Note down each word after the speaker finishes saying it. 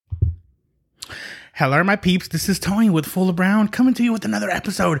Hello, my peeps. This is Tony with Fuller Brown coming to you with another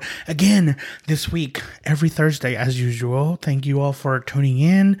episode again this week, every Thursday, as usual. Thank you all for tuning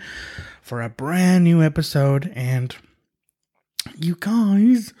in for a brand new episode. And you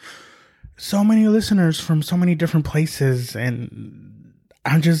guys, so many listeners from so many different places, and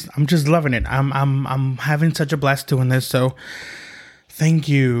I'm just loving it. I'm having such a blast doing this. So thank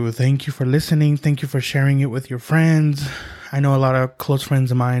you for listening. Thank you for sharing it with your friends. I know a lot of close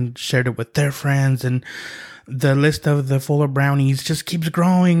friends of mine shared it with their friends, and the list of the Fuller Brownies just keeps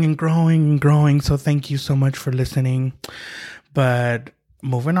growing and growing and growing. So thank you so much for listening. But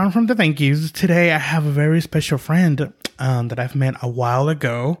moving on from the thank yous, today I have a very special friend that I've met a while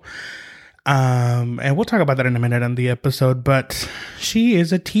ago. And we'll talk about that in a minute on the episode, but she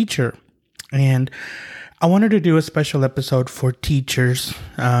is a teacher, and I wanted to do a special episode for teachers.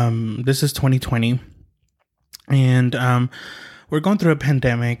 This is 2020. And we're going through a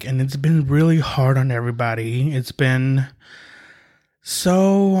pandemic, and it's been really hard on everybody. It's been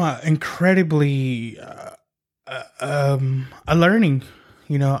so incredibly alerting,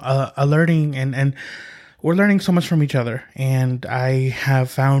 alerting, and we're learning so much from each other. And I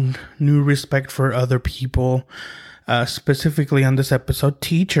have found new respect for other people, specifically on this episode,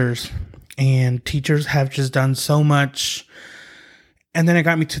 teachers. And teachers have just done so much. And then it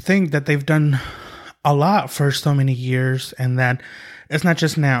got me to think that they've done a lot for so many years, and that it's not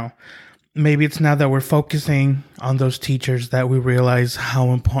just now. Maybe it's now that we're focusing on those teachers that we realize how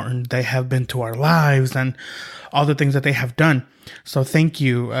important they have been to our lives and all the things that they have done. So thank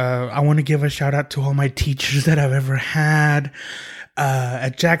you. I want to give a shout out to all my teachers that I've ever had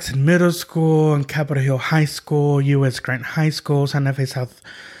at Jackson Middle School and Capitol Hill High School, U.S. Grant High School, Santa Fe South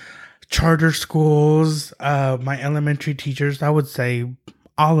Charter Schools, my elementary teachers, I would say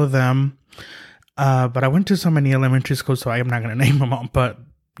all of them. But I went to so many elementary schools, so I am not going to name them all. But,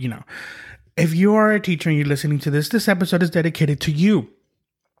 if you are a teacher and you're listening to this episode is dedicated to you.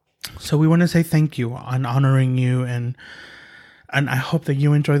 So we want to say thank you on honoring you, and I hope that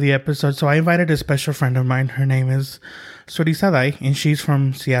you enjoy the episode. So I invited a special friend of mine. Her name is Trece, and she's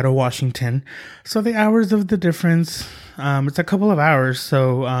from Seattle, Washington. So the hours of the difference, it's a couple of hours.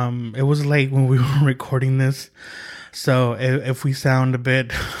 So it was late when we were recording this. So if we sound a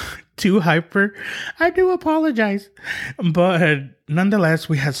bit too hyper, I do apologize. But nonetheless,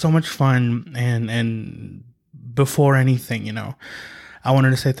 we had so much fun, and before anything, I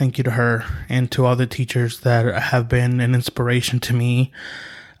wanted to say thank you to her and to all the teachers that have been an inspiration to me.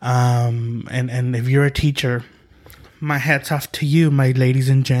 And if you're a teacher, my hat's off to you, my ladies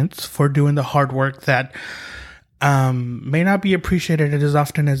and gents, for doing the hard work that may not be appreciated as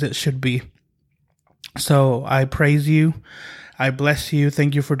often as it should be. So I praise you. I bless you.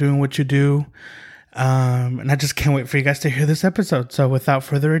 Thank you for doing what you do. And I just can't wait for you guys to hear this episode. So without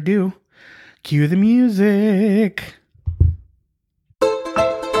further ado, cue the music.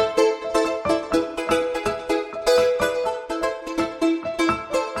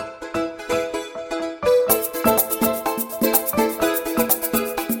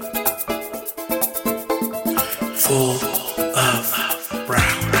 Full of Brown.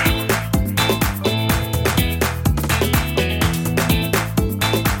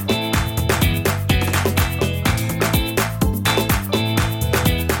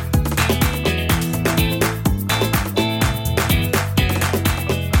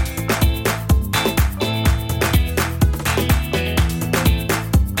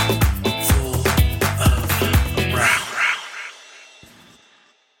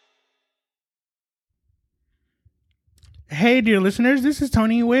 Hey, dear listeners, this is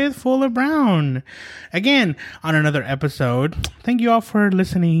Tony with Fuller Brown. Again, on another episode. Thank you all for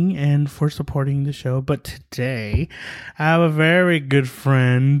listening and for supporting the show. But today, I have a very good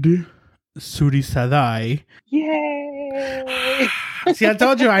friend, Trece. Yay! See, I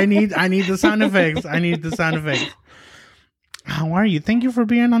told you I need the sound effects. How are you? Thank you for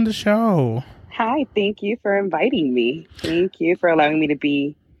being on the show. Hi, thank you for inviting me. Thank you for allowing me to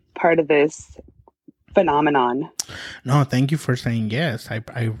be part of this phenomenon. No, thank you for saying yes. I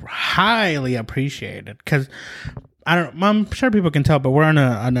highly appreciate it, because I'm sure people can tell, but we're on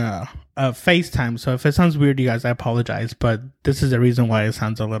a FaceTime. So if it sounds weird to you guys, I apologize. But this is the reason why it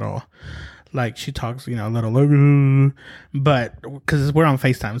sounds a little like she talks, a little, but because we're on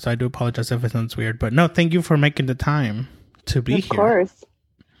FaceTime, so I do apologize if it sounds weird. But no, thank you for making the time to be here.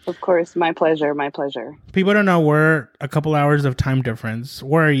 Of course. My pleasure. People don't know, we're a couple hours of time difference.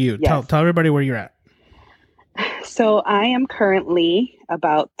 Where are you? Yes. Tell everybody where you're at. So I am currently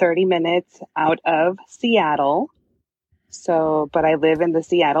about 30 minutes out of Seattle. But I live in the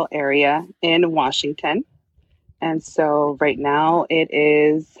Seattle area in Washington. And so right now it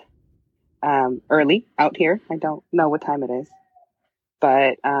is early out here. I don't know what time it is,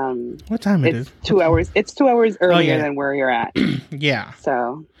 but what time it it's is? 2 hours. It's 2 hours earlier yeah. than where you're at. Yeah.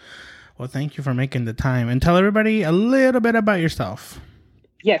 So, Well, thank you for making the time, and tell everybody a little bit about yourself.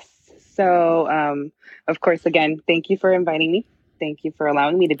 yes. So, of course, again, thank you for inviting me. Thank you for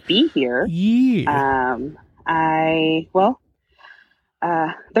allowing me to be here. Yeah.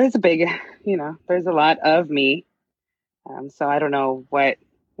 There's there's a lot of me. So I don't know where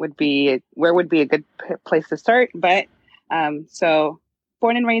would be a good place to start. But so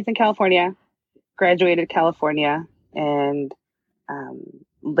born and raised in California, graduated California, and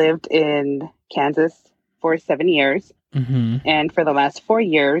lived in Kansas for 7 years. Mm-hmm. And for the last 4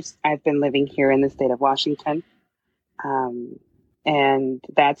 years, I've been living here in the state of Washington. And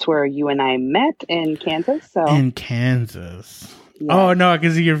that's where you and I met in Kansas. So in Kansas. yes. Oh, no, I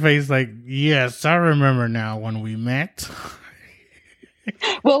can see your face like, yes, I remember now when we met.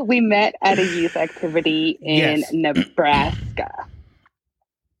 Well, we met at a youth activity in Nebraska.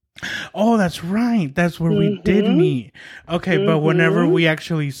 Oh, that's right. That's where we did meet. Okay, but whenever we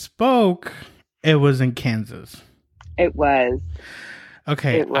actually spoke, it was in Kansas. It was.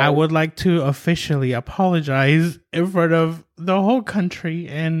 Okay, I would like to officially apologize in front of the whole country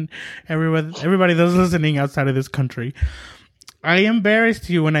and everybody that's listening outside of this country. I embarrassed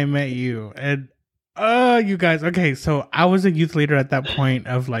you when I met you. And, you guys. Okay, so I was a youth leader at that point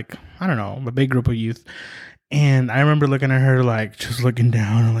of like, I don't know, a big group of youth. And I remember looking at her like, just looking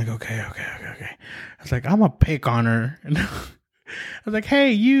down. I'm like, okay. I was like, I'm going to pick on her. And I was like,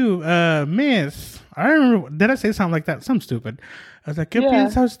 hey, you, miss. I remember, did I say something like that? Something stupid. I was like, ¿Qué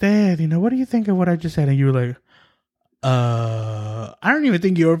piensa usted? What do you think of what I just said? And you were like, I don't even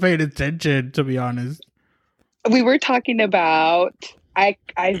think you were paying attention, to be honest. We were talking about, I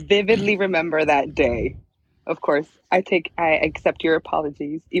vividly remember that day. Of course, I accept your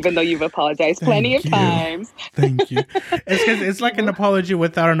apologies, even though you've apologized plenty of times. Thank you. It's like an apology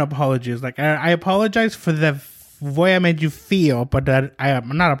without an apology. It's like, I apologize for the way I made you feel, but that I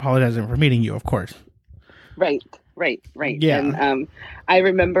am not apologizing for meeting you, of course. Right. Yeah. And I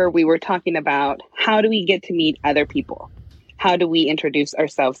remember we were talking about how do we get to meet other people? How do we introduce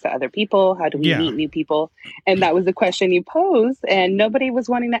ourselves to other people? How do we meet new people? And that was the question you posed, and nobody was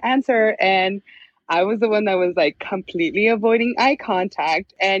wanting to answer. And I was the one that was like completely avoiding eye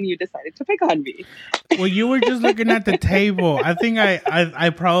contact, and you decided to pick on me. Well, you were just looking at the table. I think I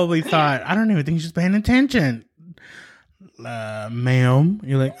probably thought, I don't even think she's paying attention. Ma'am,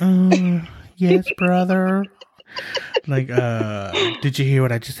 you're like, yes, brother. Like, did you hear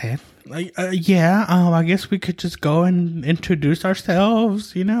what I just said? Like, yeah, I guess we could just go and introduce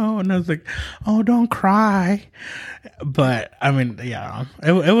ourselves, And I was like, oh, don't cry. But I mean, yeah,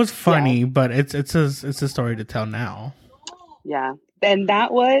 it was funny, but it's a story to tell now. Yeah. And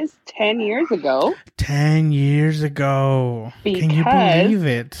that was 10 years ago. 10 years ago. Can you believe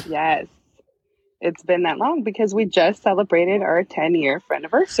it? Yes. It's been that long because we just celebrated our 10-year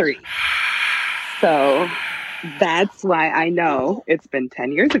anniversary. So that's why I know it's been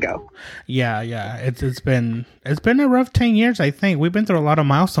 10 years ago. Yeah. It's been a rough 10 years, I think. We've been through a lot of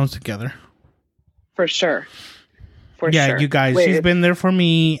milestones together. For sure. Yeah, you guys, she's been there for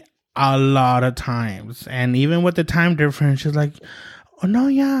me a lot of times. And even with the time difference, she's like, oh, no,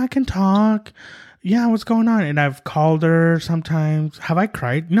 yeah, I can talk. Yeah, what's going on? And I've called her sometimes. Have I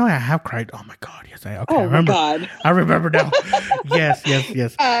cried? No, I have cried. Oh, my God. Yes, I remember. God. I remember now. Yes.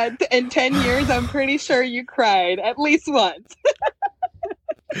 In 10 years, I'm pretty sure you cried at least once.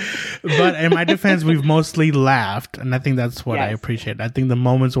 But in my defense, we've mostly laughed. And I think that's what I appreciate. I think the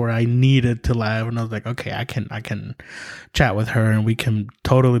moments where I needed to laugh and I was like, okay, I can chat with her and we can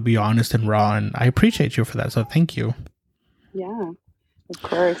totally be honest and raw. And I appreciate you for that. So thank you. Yeah. Of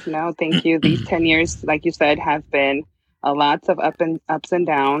course. No, thank you. These 10 years, like you said, have been lots of ups and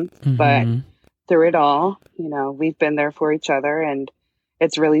downs, but through it all, we've been there for each other, and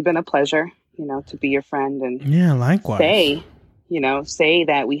it's really been a pleasure, to be your friend and likewise. Say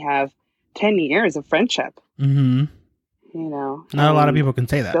that we have 10 years of friendship. Mm-hmm. Not a lot of people can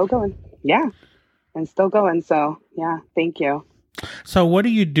say that. Still going. Yeah. And still going. So yeah, thank you. So what do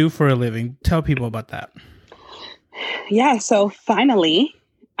you do for a living? Tell people about that. Yeah, so finally,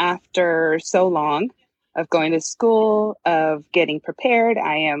 after so long of going to school, of getting prepared,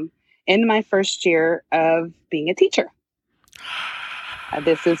 I am in my first year of being a teacher.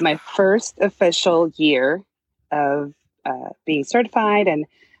 This is my first official year of being certified and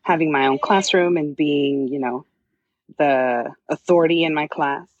having my own classroom and being, the authority in my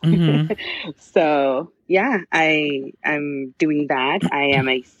class. Mm-hmm. So, yeah, I'm doing that. I am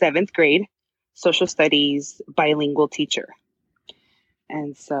a 7th grade social studies bilingual teacher.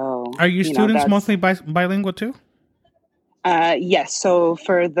 And so, Are your students that's mostly bilingual too? yes. So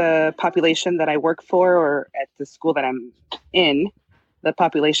for the population that I work for, or at the school that I'm in, the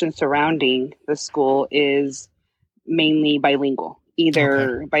population surrounding the school is mainly bilingual, Okay.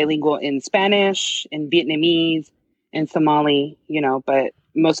 either bilingual in Spanish, in Vietnamese, in Somali, but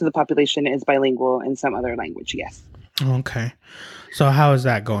most of the population is bilingual in some other language. Yes. Okay. So how is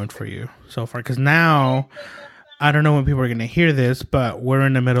that going for you so far? Because now I don't know when people are going to hear this, but we're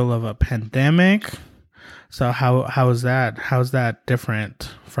in the middle of a pandemic. So how is that? How's that different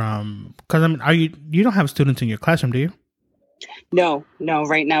from? Because I mean, you don't have students in your classroom, do you? No, no.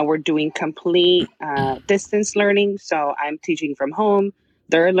 Right now we're doing complete distance learning. So I'm teaching from home.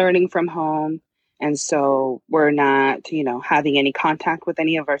 They're learning from home. And so we're not, having any contact with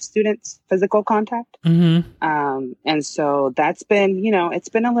any of our students, physical contact. Mm-hmm. And so that's been, it's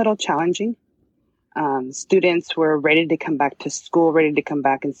been a little challenging. Students were ready to come back to school, ready to come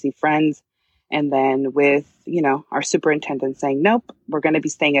back and see friends. And then with, our superintendent saying, nope, we're going to be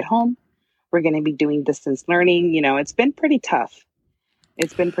staying at home. We're going to be doing distance learning. It's been pretty tough.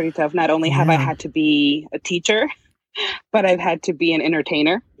 It's been pretty tough. Not only have I Yeah. had to be a teacher, but I've had to be an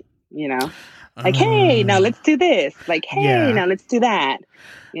entertainer, like, hey, now let's do this. Like, hey, Yeah. now let's do that,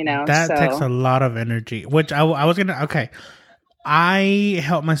 That takes so a lot of energy, which I was gonna. Okay, I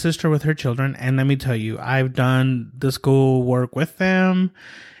help my sister with her children, and let me tell you, I've done the school work with them.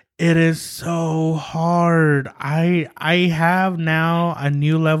 It is so hard. I have now a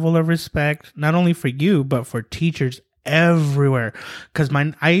new level of respect, not only for you, but for teachers everywhere. Because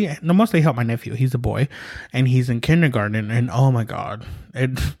I mostly help my nephew. He's a boy, and he's in kindergarten. And oh my god,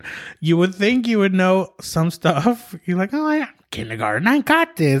 you would think you would know some stuff. You're like, oh, kindergarten, I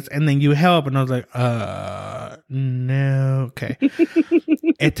got this, and then you help, and I was like, no, okay.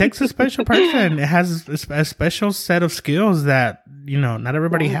 It takes a special person. It has a special set of skills that, not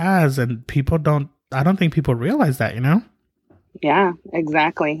everybody has. And I don't think people realize that, yeah,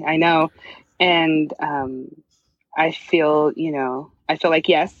 exactly. I know. And I feel like,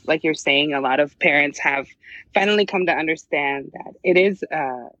 yes, like you're saying, a lot of parents have finally come to understand that it is,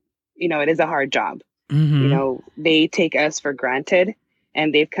 it is a hard job. Mm-hmm. They take us for granted,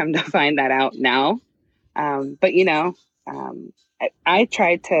 and they've come to find that out now. But I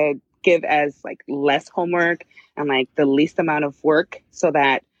try to give as like less homework and like the least amount of work so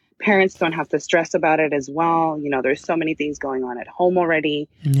that parents don't have to stress about it as well. There's so many things going on at home already.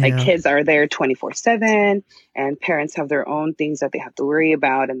 Like Yeah. kids are there 24/7, and parents have their own things that they have to worry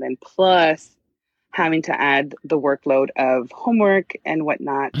about. And then plus having to add the workload of homework and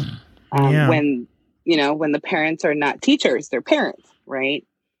whatnot. Yeah. When the parents are not teachers, they're parents, right?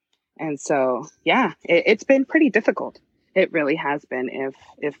 And so, yeah, it's been pretty difficult. It really has been,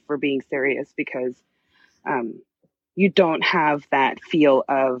 if we're being serious, because you don't have that feel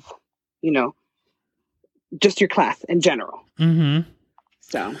of, just your class in general. Mm-hmm.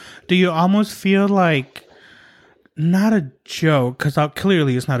 So, Do you almost feel like not a joke? Because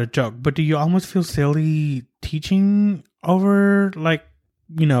clearly it's not a joke. But do you almost feel silly teaching over like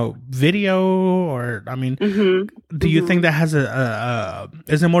video? Or I mean, do you think that has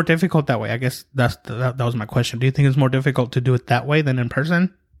is it more difficult that way? I guess that was my question. Do you think it's more difficult to do it that way than in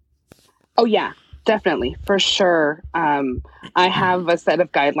person? oh yeah, definitely, for sure. I have a set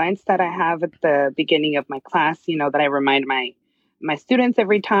of guidelines that I have at the beginning of my class, that I remind my students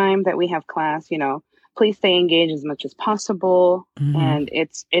every time that we have class, please stay engaged as much as possible. Mm-hmm. And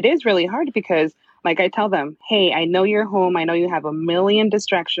it is really hard because, like, I tell them, hey, I know you're home. I know you have a million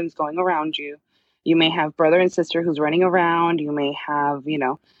distractions going around you. You may have brother and sister who's running around. You may have,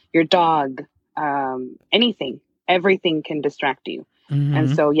 your dog, anything, everything can distract you. And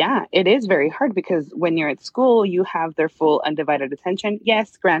Mm-hmm. so, yeah, it is very hard because when you're at school, you have their full undivided attention.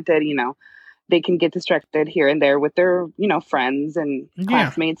 Yes, granted, they can get distracted here and there with their, friends and Yeah.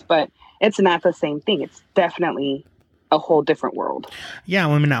 classmates, but it's not the same thing. It's definitely a whole different world. Yeah,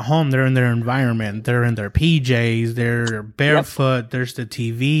 women at home, they're in their environment. They're in their PJs. They're Yep. barefoot. There's the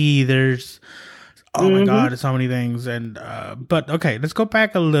TV. There's, oh my hmm God, there's so many things. And, but okay, let's go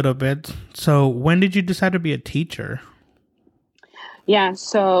back a little bit. So when did you decide to be a teacher? Yeah.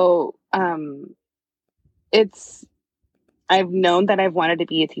 So, I've known that I've wanted to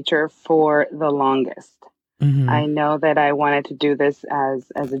be a teacher for the longest. Mm-hmm. I know that I wanted to do this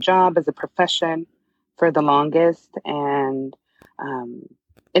as a job, as a profession for the longest. And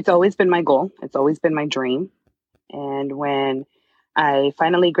it's always been my goal. It's always been my dream. And when I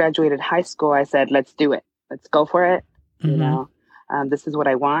finally graduated high school, I said, let's do it. Let's go for it. Mm-hmm. This is what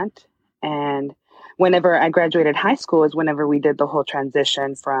I want. And whenever I graduated high school is whenever we did the whole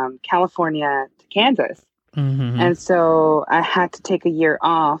transition from California to Kansas. Mm-hmm. And so I had to take a year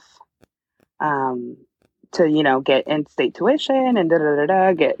off um, to, get in-state tuition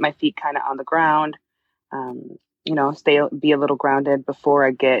and get my feet kind of on the ground, um, be a little grounded before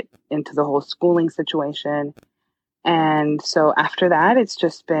I get into the whole schooling situation. And so after that, it's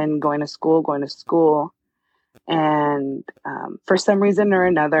just been going to school, going to school. And for some reason or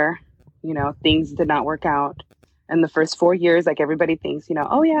another, things did not work out. In the first 4 years, like everybody thinks,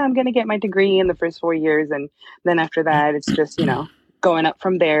 oh yeah, I'm going to get my degree in the first 4 years. And then after that, it's just, going up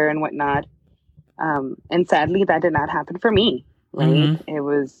from there and whatnot. And sadly, that did not happen for me. Right. Mm-hmm. It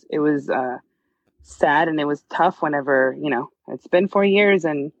was sad, and it was tough whenever, it's been 4 years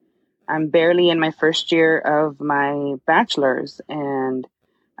and I'm barely in my first year of my bachelor's. And,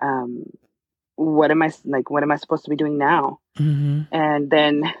 um, what am I supposed to be doing now? Mm-hmm. And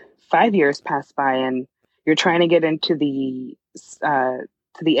then 5 years pass by, and you're trying to get into the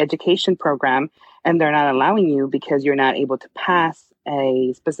education program, and they're not allowing you because you're not able to pass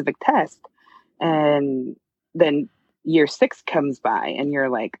a specific test. And then year 6 comes by, and you're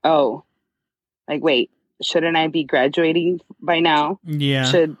like, oh, like, wait, shouldn't I be graduating by now? Yeah.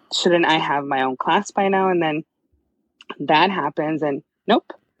 Shouldn't I have my own class by now? And then that happens, and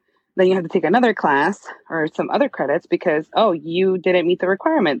nope. Then you have to take another class or some other credits because, oh, you didn't meet the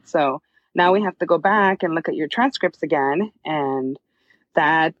requirements. So now we have to go back and look at your transcripts again. And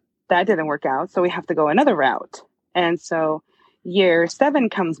that didn't work out. So we have to go another route. And so year 7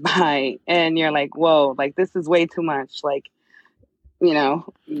 comes by, and you're like, whoa, like this is way too much. Like,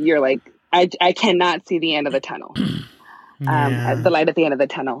 you're like, I cannot see the end of the tunnel, Yeah. the light at the end of the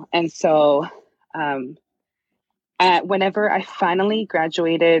tunnel. And so, whenever I finally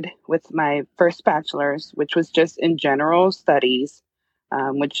graduated with my first bachelor's, which was just in general studies,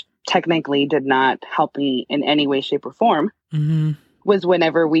 which technically did not help me in any way, shape, or form, Mm-hmm. was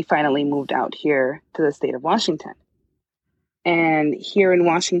whenever we finally moved out here to the state of Washington. And here in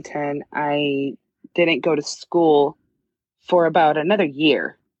Washington, I didn't go to school for about another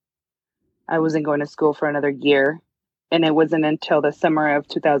year. I wasn't going to school for another year. And it wasn't until the summer of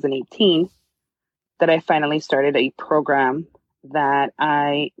 2018 that I finally started a program that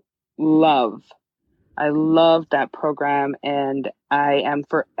I love. I love that program, and I am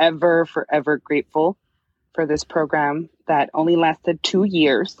forever, forever grateful for this program that only lasted 2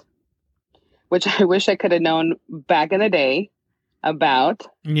 years, which I wish I could have known back in the day about.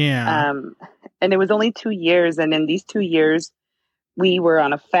 Yeah. And it was only 2 years. And in these 2 years, we were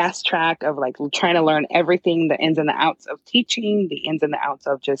on a fast track of like trying to learn everything, the ins and the outs of teaching, the ins and the outs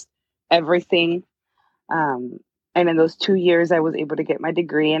of just everything. Um, and in those 2 years, I was able to get my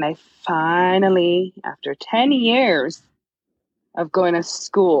degree. And I finally, after 10 years of going to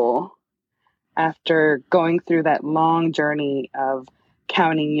school, after going through that long journey of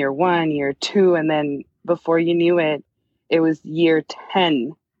counting year 1, year 2, and then before you knew it, it was year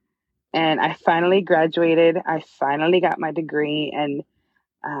 10. And I finally graduated. I finally got my degree, and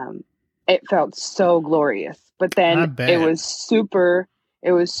it felt so glorious. But I then bet. it was super,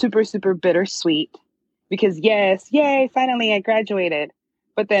 super bittersweet because yes, yay, finally I graduated.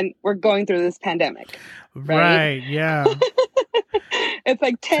 But then we're going through this pandemic, right? Right. Yeah. It's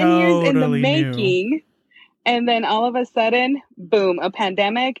like 10 years in the Totally new. making. And then all of a sudden, boom, a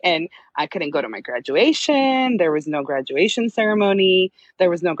pandemic, and I couldn't go to my graduation. There was no graduation ceremony.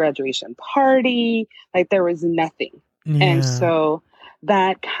 There was no graduation party. Like there was nothing. And Yeah. so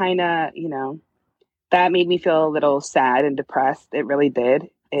that kind of, that made me feel a little sad and depressed. It really did.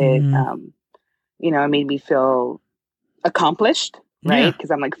 Mm-hmm. It made me feel accomplished, Yeah. right? Because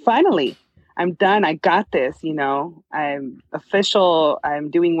I'm like, finally, I'm done. I got this. I'm official.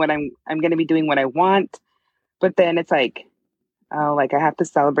 I'm doing I'm going to be doing what I want. But then it's like, oh, like I have to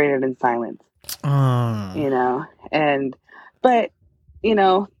celebrate it in silence, Uh, and, but,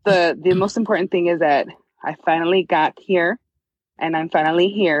 the most important thing is that I finally got here, and I'm finally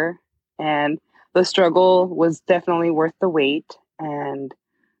here, and the struggle was definitely worth the wait. And,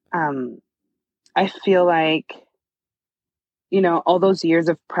 um, I feel like, all those years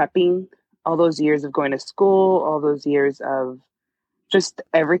of prepping, all those years of going to school, all those years of just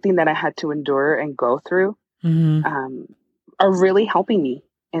everything that I had to endure and go through, mm-hmm. um, are really helping me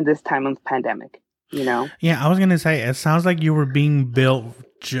in this time of pandemic. Yeah, I was gonna say it sounds like you were being built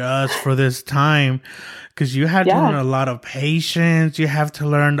just for this time because you had to learn Yeah. a lot of patience. You have to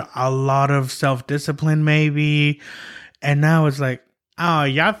learn a lot of self discipline, maybe. And now it's like, oh,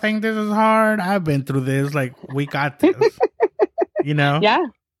 y'all think this is hard? I've been through this. Like, we got this. You know? Yeah,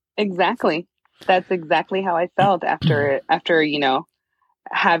 exactly. That's exactly how I felt after,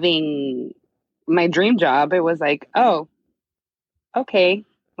 having my dream job. It was like, oh, okay,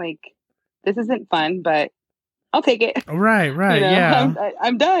 like this isn't fun, but I'll take it. Right, yeah.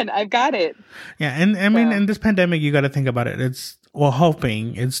 I'm done. I've got it. Yeah, and I mean, So, in this pandemic, you got to think about it. It's, well,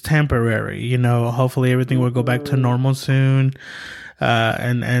 hoping it's temporary. Hopefully everything will go back to mhm. normal soon,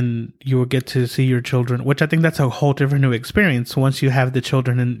 and you will get to see your children. Which I think that's a whole different new experience once you have the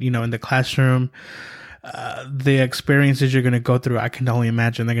children in the classroom. The experiences you're going to go through, I can only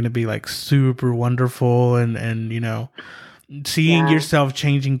imagine they're going to be like super wonderful, and seeing Yeah. yourself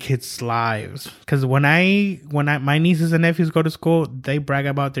changing kids' lives. Because my nieces and nephews go to school, they brag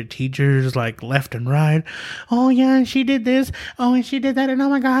about their teachers like left and right. Oh yeah, and she did this. Oh, and she did that. And oh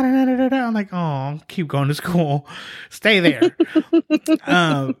my god. And da, da, da, da. I'm like, oh, keep going to school, stay there.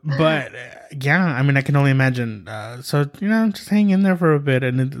 But yeah, I mean, I can only imagine. So just hang in there for a bit,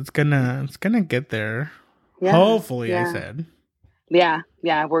 and it's gonna get there. Yeah. Hopefully, I Yeah. said. Yeah.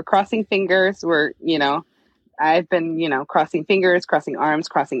 Yeah. We're crossing fingers. I've been, crossing fingers, crossing arms,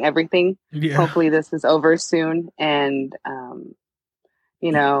 crossing everything. Yeah. Hopefully this is over soon. And,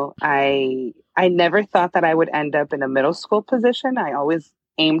 I never thought that I would end up in a middle school position. I always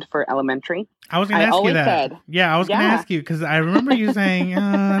aimed for elementary. I was going I to ask you always that. said, Yeah, I was going to yeah, ask you because I remember you saying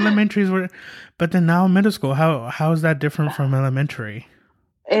elementaries were, but then now middle school. How is that different from elementary?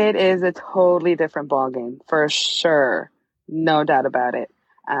 it is a totally different ballgame for sure. No doubt about it.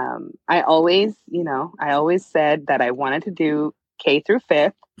 I always said that I wanted to do K through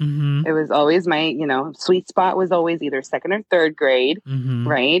fifth. Mm-hmm. It was always my, sweet spot was always either second or third grade, Mm-hmm.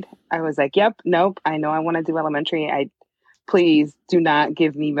 right? I was like, yep, nope, I know I want to do elementary. Please do not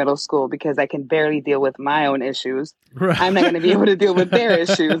give me middle school because I can barely deal with my own issues. Right. I'm not going to be able to deal with their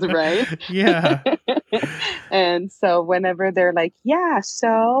issues, right? Yeah. And so whenever they're like, yeah,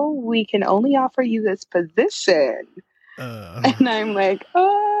 so we can only offer you this position. And I'm like,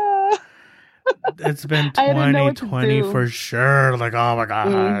 oh. It's been I didn't know what to 2020 do. for sure. Like, oh my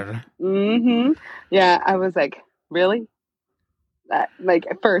God. Mm-hmm. Yeah, I was like, really? Like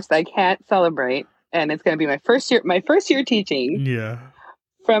at first I can't celebrate, and it's going to be my first year teaching Yeah.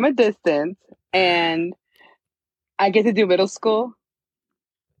 from a distance, and I get to do middle school.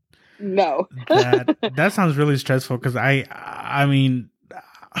 No. That sounds really stressful because I mean,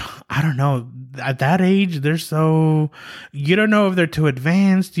 I don't know. At that age, you don't know if they're too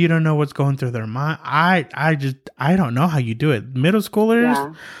advanced. You don't know what's going through their mind. I don't know how you do it. Middle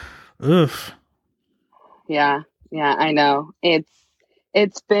schoolers, Yeah. ugh. Yeah, I know.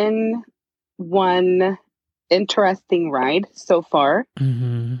 It's been one interesting ride so far.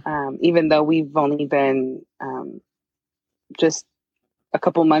 Mm-hmm. Even though we've only been just a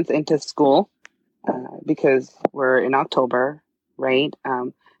couple months into school, because we're in October, right?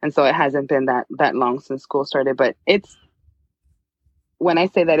 And so it hasn't been that long since school started. But when I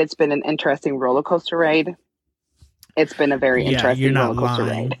say that it's been an interesting roller coaster ride, it's been a very interesting roller coaster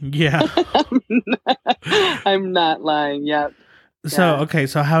ride. Yeah. I'm not lying. Yep. So, okay.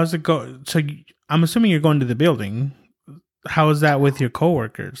 So how's it go? So I'm assuming you're going to the building. How is that with your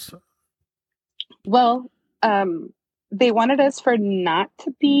coworkers? Well, they wanted us for not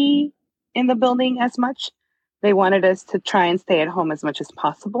to be in the building as much. They wanted us to try and stay at home as much as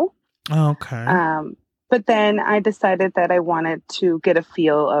possible. Okay. But then I decided that I wanted to get a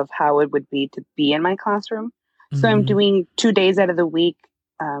feel of how it would be to be in my classroom. So I'm doing 2 days out of the week,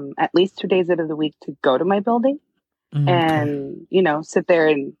 at least 2 days out of the week to go to my building and, sit there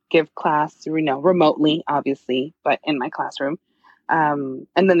and give class, remotely, obviously, but in my classroom. And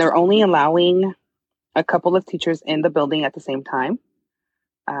then they're only allowing a couple of teachers in the building at the same time.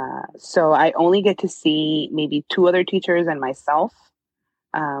 So I only get to see maybe 2 other teachers and myself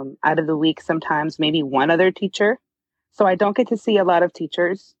out of the week, sometimes maybe 1 other teacher. So I don't get to see a lot of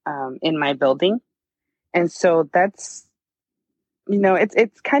teachers in my building. And so that's,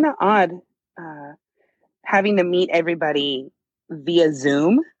 it's kind of odd having to meet everybody via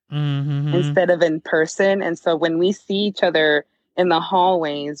Zoom instead of in person. And so when we see each other in the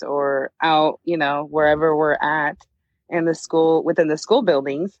hallways or out, wherever we're at in the school, within the school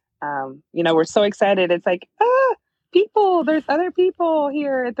buildings, we're so excited. It's like, people, there's other people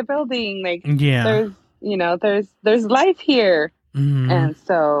here at the building. Like, yeah. there's life here. Mm-hmm. And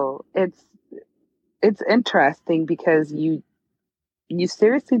so it's interesting because you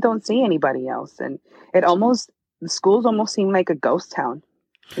seriously don't see anybody else. And the schools almost seem like a ghost town.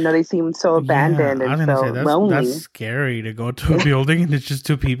 They seem so abandoned and so lonely. That's scary to go to a building and it's just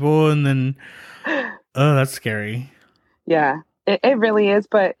 2 people and then, oh, that's scary. Yeah, it really is.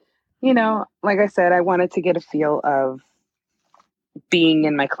 But, like I said, I wanted to get a feel of being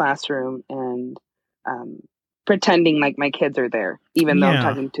in my classroom and pretending like my kids are there, even though I'm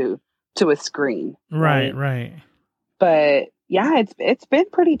talking to a screen. Right. But yeah, it's been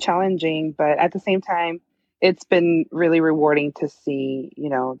pretty challenging, but at the same time, it's been really rewarding to see,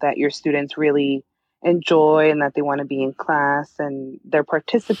 that your students really enjoy and that they want to be in class and they're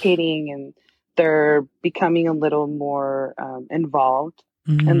participating and they're becoming a little more involved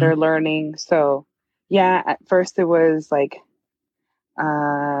in Mm-hmm. their learning. So, yeah, at first it was like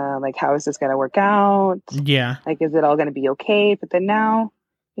how is this going to work out? Yeah, Like, is it all going to be okay? But then now,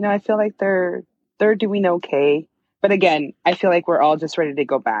 I feel like they're doing okay. But again, I feel like we're all just ready to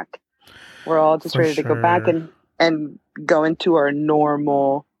go back. We're all just for ready to go back sure. and go into our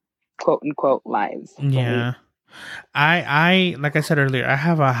normal quote unquote lives, right? Yeah. I like I said earlier, I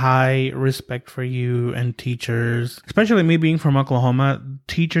have a high respect for you and teachers, especially me being from Oklahoma.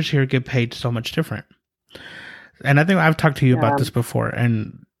 Teachers here get paid so much different. And I think I've talked to you about Yeah, this before,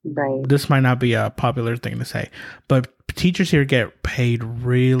 and right. this might not be a popular thing to say, but teachers here get paid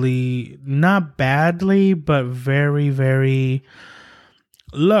really not badly, but very, very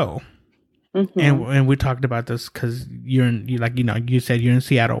low. Mm-hmm. And we talked about this because you said you're in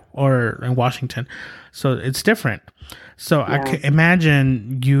Seattle or in Washington, so it's different. So I Yeah, could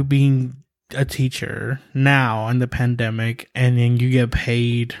imagine you being a teacher now in the pandemic, and then you get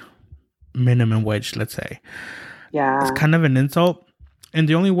paid minimum wage, let's say. It's yeah, kind of an insult. And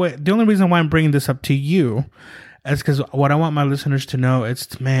the only reason why I'm bringing this up to you is because what I want my listeners to know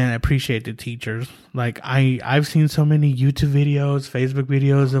is, man, I appreciate the teachers. Like I've seen so many YouTube videos, Facebook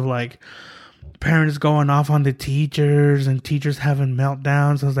videos of like parents going off on the teachers and teachers having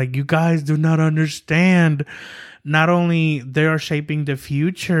meltdowns. I was like, you guys do not understand. Not only they are shaping the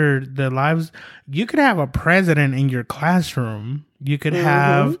future, the lives. You could have a president in your classroom. You could mm-hmm.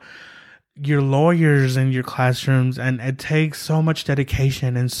 have your lawyers in your classrooms, and it takes so much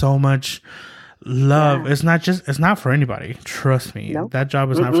dedication and so much love. Yeah. It's not for anybody. Trust me. Nope. That job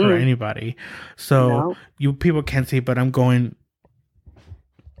is not for Mm-mm. anybody. So No. you people can't see, but I'm going,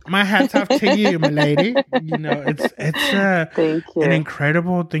 my hat's off to you, my lady. It's Thank an you.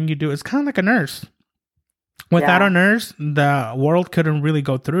 incredible thing you do. It's kind of like a nurse. Without Yeah. a nurse, the world couldn't really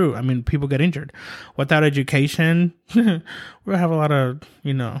go through. I mean, people get injured. Without education, we have a lot of,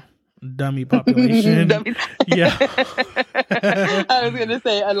 dummy population. Dummies. Yeah. I was gonna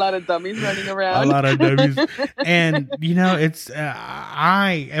say a lot of dummies running A around. lot of dummies. And, it's,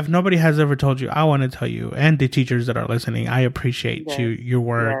 if nobody has ever told you, I want to tell you, and the teachers that are listening, I appreciate Yes. your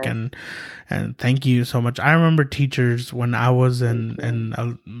work, Yes. and thank you so much. I remember teachers when I was Thank you.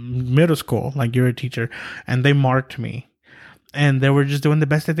 in middle school, like you're a teacher, and they marked me, and they were just doing the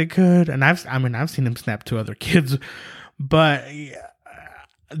best that they could. And I've seen them snap to other kids, but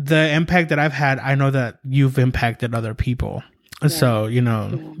the impact that I've had, I know that you've impacted other people. Yeah. So,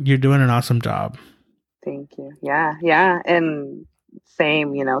 Yeah. you're doing an awesome job. Thank you. Yeah. Yeah. And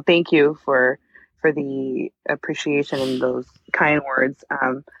same, thank you for the appreciation and those kind words.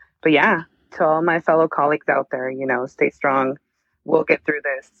 But yeah, to all my fellow colleagues out there, stay strong. We'll get through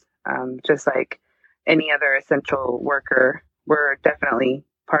this. Just like any other essential worker, we're definitely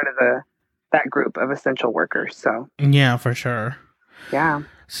part of that group of essential workers. So Yeah, for sure. yeah.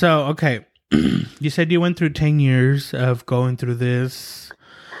 So, okay. You said you went through 10 years of going through this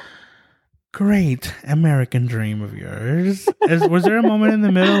great American dream of yours. Was there a moment in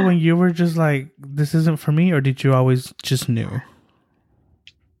the middle when you were just like, this isn't for me, or did you always just knew?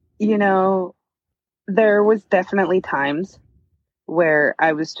 There was definitely times where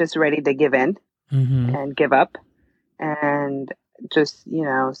I was just ready to give in Mm-hmm. and give up and just,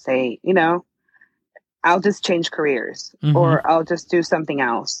 say, I'll just change careers Mm-hmm. or I'll just do something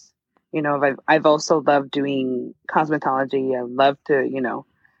else. I've also loved doing cosmetology. I love to,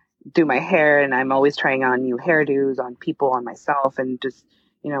 do my hair, and I'm always trying on new hairdos on people, on myself, and just,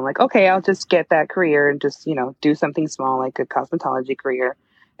 like, okay, I'll just get that career and just, do something small like a cosmetology career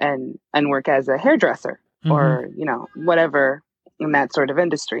and work as a hairdresser Mm-hmm. or, whatever in that sort of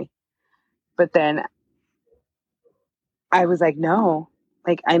industry. But then I was like, no,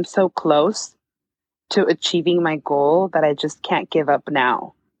 like I'm so close to achieving my goal that I just can't give up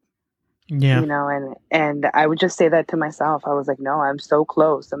now. Yeah. And I would just say that to myself. I was like, no, I'm so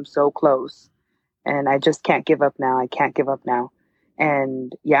close. I'm so close. And I just can't give up now. I can't give up now.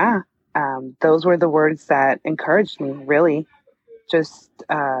 And yeah, those were the words that encouraged me, really. Just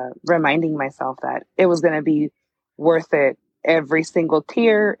reminding myself that it was going to be worth it. Every single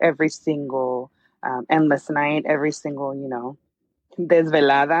tear, every single endless night, every single,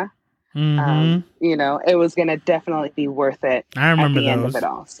 desvelada. Mm-hmm. It was going to definitely be worth it I at remember the end of those. it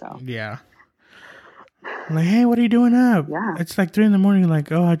all. So Yeah. Like, hey, what are you doing up? yeah. It's like 3 a.m.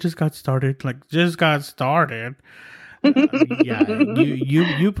 Like, oh, I just got started. Like, just got started. Yeah,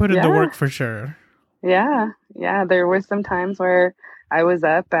 you put in the Yeah. work for sure. Yeah. Yeah. There were some times where I was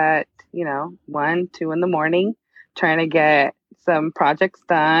up at, 1, 2 in the morning trying to get some projects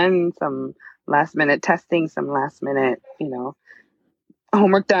done, some last minute testing, some last minute,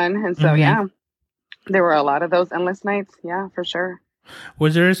 homework done. And so, Mm-hmm. there were a lot of those endless nights. Yeah, for sure.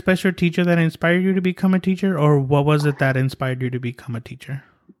 Was there a special teacher that inspired you to become a teacher, or what was it that inspired you to become a teacher?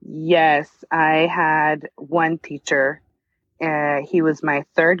 Yes, I had one teacher. He was my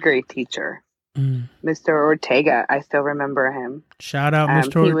third grade teacher, Mm. Mr. Ortega. I still remember him. Shout out,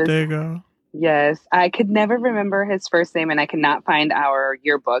 Mr. He was, Ortega. yes, I could never remember his first name, and I cannot find our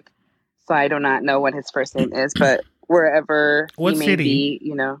yearbook, so I do not know what his first name is. But wherever What he may city?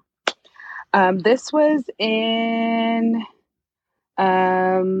 be, this was in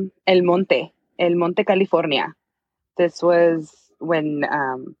El Monte, California. This was when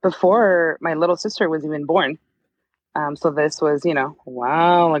before my little sister was even born. So this was, a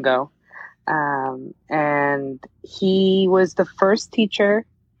while ago. And he was the first teacher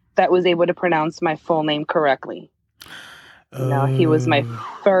that was able to pronounce my full name correctly. He was my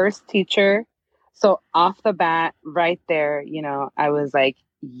first teacher. So off the bat, right there, I was like,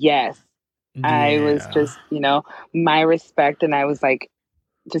 yes. Yeah. I was just, my respect, and I was like,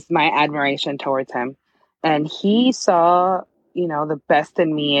 just my admiration towards him. And he saw, the best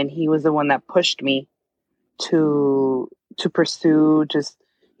in me, and he was the one that pushed me to pursue just,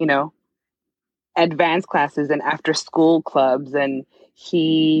 advanced classes and after school clubs. And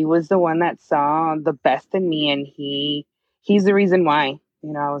he was the one that saw the best in me, and he's the reason why,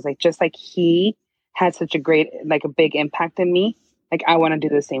 I was like, just like he had such a great, like a big impact in me, like I want to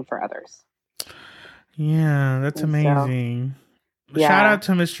do the same for others. Yeah, that's amazing. Yeah. Shout out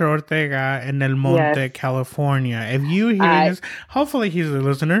to Mr. Ortega in El Monte, California. If you hear this, hopefully he's a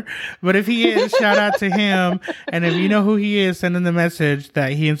listener, but if he is, shout out to him. And if you know who he is, send him the message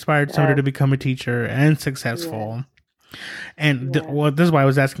that he inspired somebody to become a teacher and successful. And this is why I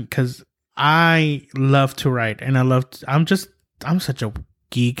was asking, because I love to write, and I'm such a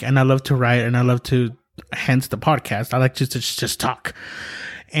geek, and I love to write, and I love to, hence the podcast. I like to just talk.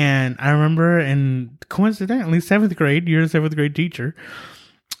 And I remember coincidentally, 7th grade, you're a 7th grade teacher.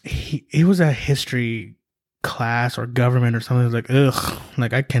 It was a history class or government or something. It was like, ugh,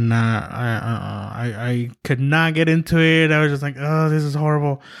 like I cannot, I could not get into it. I was just like, oh, this is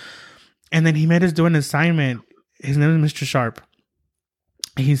horrible. And then he made us do an assignment. His name is Mr. Sharp.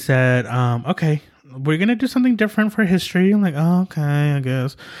 He said, okay, we're going to do something different for history. I'm like, oh, okay, I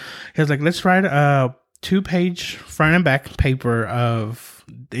guess. He was like, let's write a 2-page front and back paper of,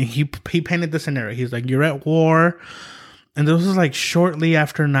 he painted the scenario. He's like, you're at war, and this was like shortly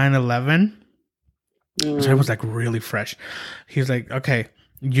after 9/11. So it was like really fresh. He's like, okay,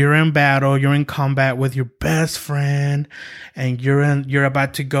 you're in battle, you're in combat with your best friend, and you're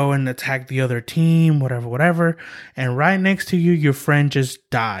about to go and attack the other team, whatever. And right next to you, your friend just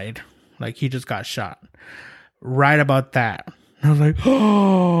died. Like he just got shot. Right about that. And I was like,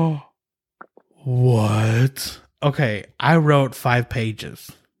 oh, what? Okay, I wrote 5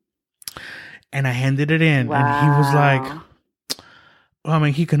 pages. And I handed it in. Wow. And he was like, well, I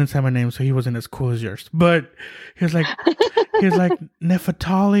mean, he couldn't say my name, so he wasn't as cool as yours. But he was like,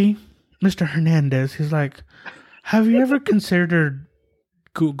 Nefertali, Mr. Hernandez. He's like, have you ever considered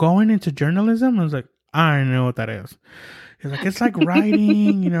going into journalism? I was like, I don't know what that is. He's like, it's like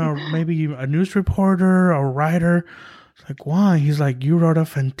writing, maybe a news reporter or writer. It's like, why? He's like, you wrote a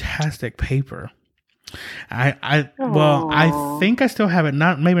fantastic paper. I think I still have it.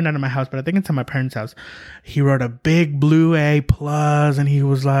 Maybe not in my house, but I think it's in my parents' house. He wrote a big blue A+, and he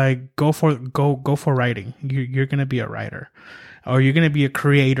was like, go for writing. You're gonna be a writer, or you're gonna be a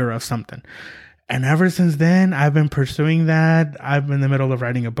creator of something. And ever since then, I've been pursuing that. I'm in the middle of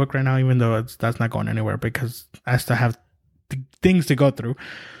writing a book right now, even though that's not going anywhere because I still have things to go through.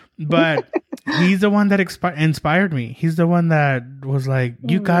 But he's the one that inspired me. He's the one that was like,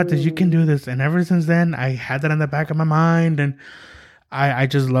 you got this, you can do this. And ever since then, I had that in the back of my mind, and I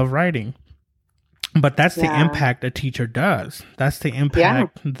just love writing. But that's the impact a teacher does. That's the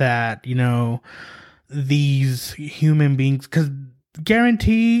impact that, these human beings, because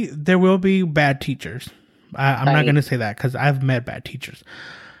guarantee there will be bad teachers. I'm not going to say that because I've met bad teachers.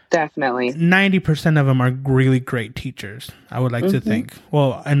 Definitely. 90% of them are really great teachers, I would like to think.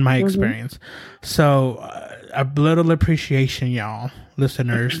 Well, in my experience. So, a little appreciation, y'all,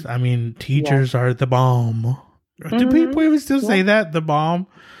 listeners. I mean, teachers are the bomb. Do people even still say that? The bomb?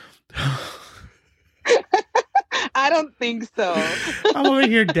 I don't think so. I'm over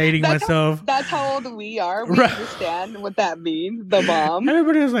here dating myself. That's how old we are. We understand what that means, the bomb.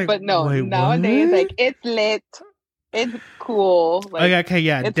 Everybody was like, but no, nowadays, like, it's lit. It's cool. Like, okay,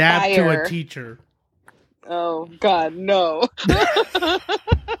 yeah. Dab fire to a teacher. Oh God, no.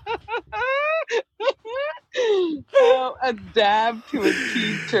 Oh, a dab to a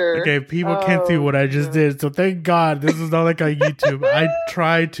teacher. Okay, people can't see what I just no. did, so thank God this is not like on YouTube. I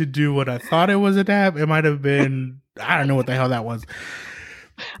tried to do what I thought it was a dab. It might have been, I don't know what the hell that was.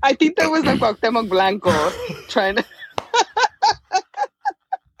 I think that was like Cuauhtemoc Blanco trying to.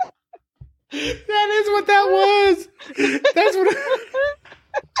 That is what that was. That's what.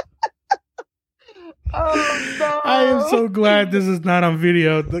 Oh no! I am so glad this is not on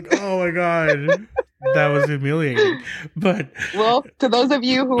video. Like, oh my God, that was humiliating. But well, to those of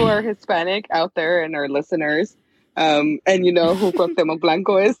you who are Hispanic out there and are listeners, and you know who Cuauhtemoc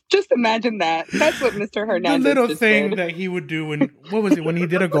Blanco is, just imagine that. That's what Mr. Hernandez the little just thing did. that he would do when, what was it, when he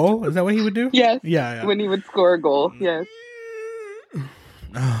did a goal? Is that what he would do? Yes. Yeah. When he would score a goal. Yes.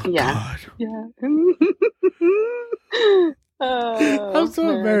 Oh Yeah. God. Yeah. I'm so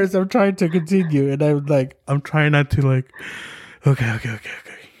embarrassed. I'm trying to continue, and I'm trying not to Okay.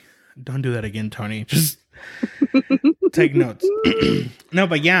 Don't do that again, Tony. Just take notes. No,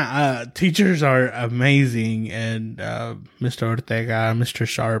 but yeah, teachers are amazing, and Mr. Ortega, Mr.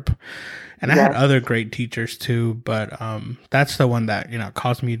 Sharp, and I had other great teachers too. But that's the one that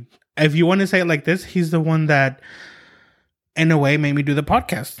caused me. If you want to say it like this, he's the one that, in a way, made me do the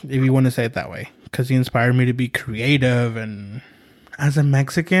podcast. If you want to say it that way, because he inspired me to be creative. And as a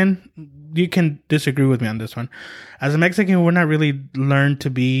Mexican, you can disagree with me on this one. As a Mexican, we're not really learned to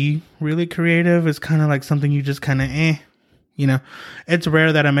be really creative. It's kind of like something you just kind of It's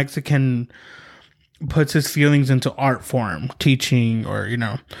rare that a Mexican puts his feelings into art form, teaching, or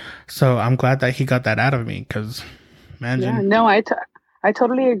So I'm glad that he got that out of me, because imagine. Yeah, no, I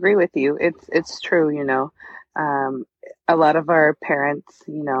totally agree with you. It's true. A lot of our parents,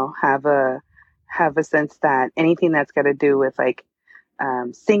 have a sense that anything that's got to do with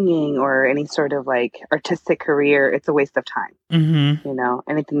singing or any sort of artistic career, it's a waste of time. Mm-hmm.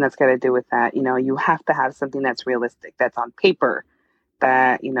 Anything that's got to do with that, you have to have something that's realistic, that's on paper,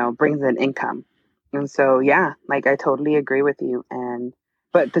 that, brings in income. And so, yeah, I totally agree with you.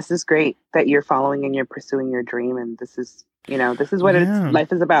 But this is great that you're following and you're pursuing your dream. And this is what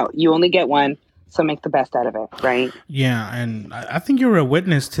life is about. You only get one. So make the best out of it, right? Yeah, and I think you were a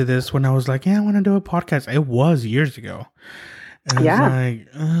witness to this when I was like, I want to do a podcast. It was years ago. And I was like,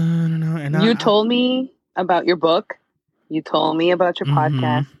 I don't know. And you told me about your book. You told me about your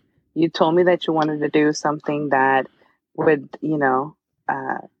podcast. You told me that you wanted to do something that would,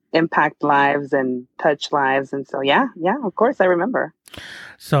 impact lives and touch lives. And so, yeah, of course, I remember.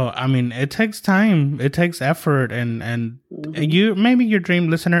 So, I mean, it takes time, it takes effort, and you, maybe your dream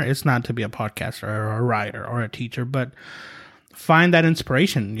listener is not to be a podcaster or a writer or a teacher, but find that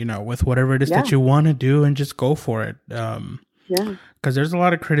inspiration, with whatever it is that you want to do, and just go for it. Because there's a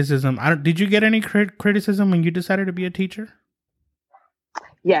lot of criticism. Did you get any criticism when you decided to be a teacher?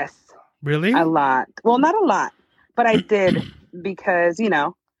 Yes. Really? A lot. Well, not a lot, but I did, because,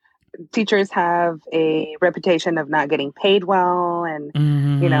 teachers have a reputation of not getting paid well, and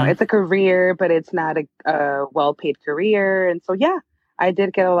it's a career, but it's not a well-paid career. And so, yeah, I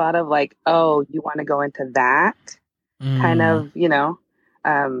did get a lot of oh, you want to go into that kind of,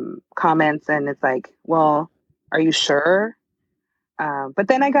 comments. And it's well, are you sure? But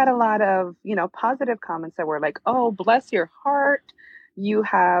then I got a lot of, positive comments that were oh, bless your heart. You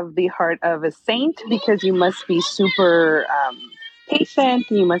have the heart of a saint, because you must be super patient.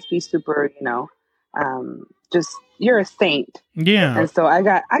 You must be super, just, you're a saint. Yeah. And so I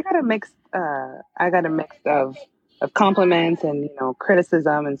got a mix of compliments and,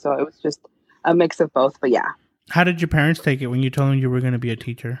 criticism. And so it was just a mix of both. But yeah. How did your parents take it when you told them you were going to be a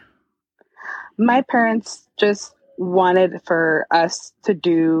teacher? My parents just wanted for us to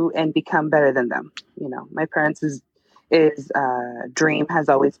do and become better than them. My parents' dream has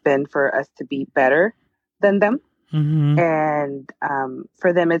always been for us to be better than them. And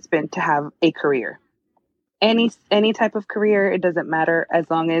for them, it's been to have a career, any type of career. It doesn't matter, as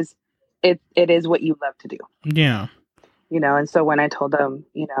long as it is what you love to do. Yeah. And so when I told them,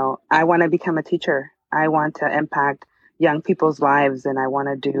 I want to become a teacher, I want to impact young people's lives, and I want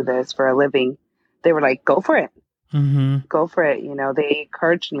to do this for a living, they were like, go for it. Go for it. They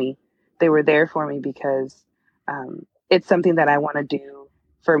encouraged me. They were there for me, because it's something that I want to do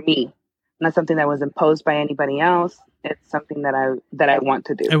for me. Not something that was imposed by anybody else. It's something that I want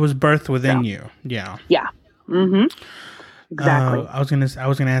to do. It was birthed within you. Yeah. Yeah. Exactly. I was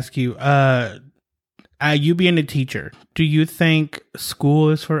gonna ask you, you being a teacher, do you think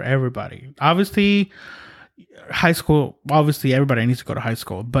school is for everybody? Obviously, high school. Obviously, everybody needs to go to high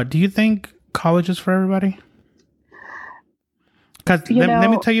school. But do you think college is for everybody? Because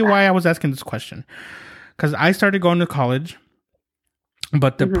let me tell you why I was asking this question. because I started going to college,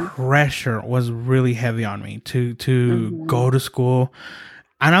 but the Mm-hmm. pressure was really heavy on me to Mm-hmm. go to school,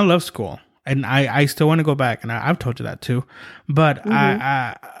 and I love school, and I still want to go back, and I've told you that too, but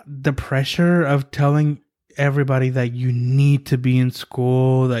Mm-hmm. the pressure of telling everybody that you need to be in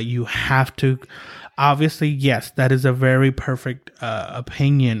school, that you have to, obviously, yes, that is a very perfect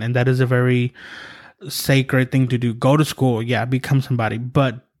opinion, and that is a very sacred thing to do. Go to school, yeah, become somebody,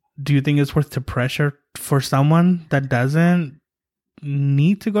 but do you think it's worth the pressure for someone that doesn't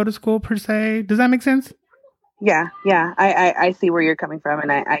need to go to school per se? Does that make sense? Yeah, yeah. I see where you're coming from,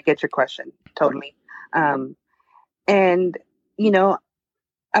 and I get your question totally. Um, and you know,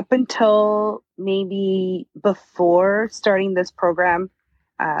 up until maybe before starting this program,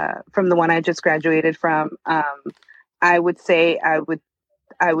 from the one I just graduated from, I would say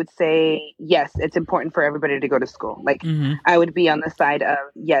I would say yes, it's important for everybody to go to school. Like Mm-hmm. I would be on the side of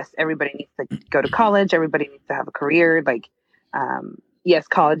yes, everybody needs to go to college, everybody needs to have a career. Like yes,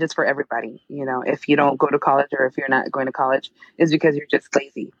 college is for everybody. You know, if you don't go to college or if you're not going to college, is because you're just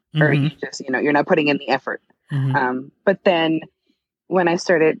lazy or Mm-hmm. you just you're not putting in the effort. Mm-hmm. But then when I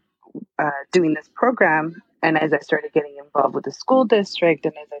started doing this program, and as I started getting involved with the school district,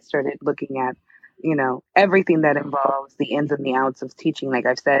 and as I started looking at, everything that involves the ins and the outs of teaching, like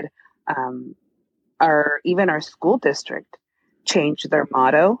I've said, um, our school district changed their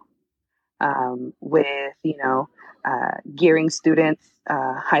motto with gearing students,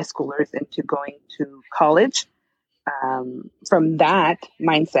 high schoolers, into going to college. From that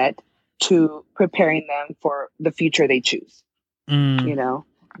mindset to preparing them for the future they choose. Mm. You know,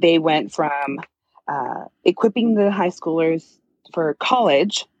 they went from equipping the high schoolers for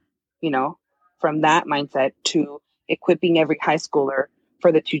college, you know, from that mindset to equipping every high schooler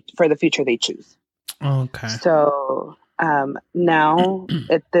for the future they choose. Okay. So now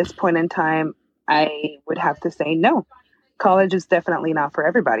at this point in time, I would have to say no. College is definitely not for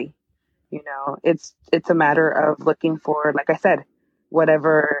everybody. It's a matter of looking for, like I said,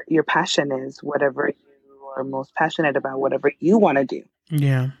 whatever your passion is, whatever you are most passionate about, whatever you want to do,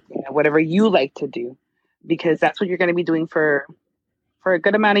 Yeah. whatever you like to do, because that's what you're going to be doing for a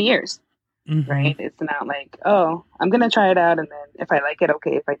good amount of years, Mm-hmm. right? It's not like, oh, I'm going to try it out, and then if I like it,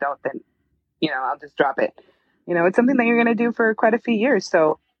 okay. If I don't, then I'll just drop it. It's something that you're going to do for quite a few years.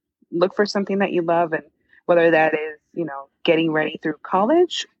 So look for something that you love, and whether that is getting ready through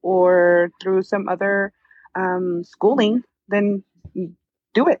college or through some other schooling, then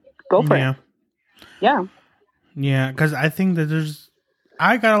do it. Go for it. Yeah. Yeah. Yeah. Because I think that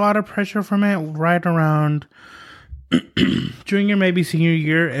I got a lot of pressure from it right around junior, maybe senior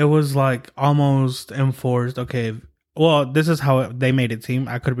year. It was like almost enforced. Okay. Well, this is how they made it seem.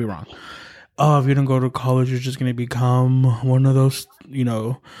 I could be wrong. Oh, if you don't go to college, you're just going to become one of those,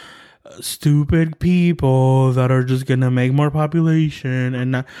 stupid people that are just gonna make more population,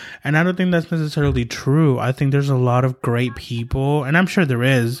 and I don't think that's necessarily true. I think there's a lot of great people, and I'm sure there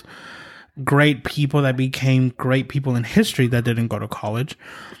is great people that became great people in history that didn't go to college.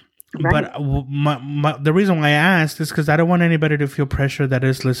 Right. But the reason why I asked is because I don't want anybody to feel pressure that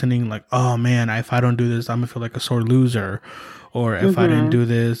is listening, like, oh man, if I don't do this, I'm gonna feel like a sore loser, or if I didn't Mm-hmm. do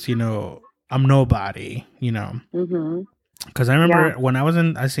this, I'm nobody, Mm-hmm. Because I Yeah. remember when I was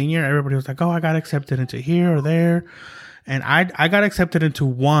a senior, everybody was like, "Oh, I got accepted into here or there," and I got accepted into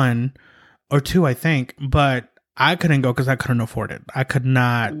one or two, I think, but I couldn't go because I couldn't afford it. I could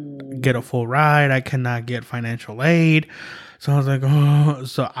not get a Mm. full ride. I could not get financial aid. So I was like, oh,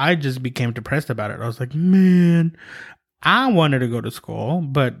 so I just became depressed about it. I was like, man, I wanted to go to school,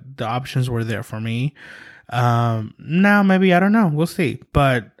 but the options were there for me. Now maybe I don't know. We'll see.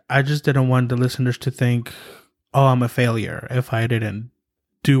 But I just didn't want the listeners to think, oh, I'm a failure if I didn't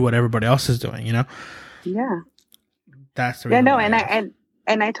do what everybody else is doing. Yeah. That's the Yeah, reason no, why I and I asked.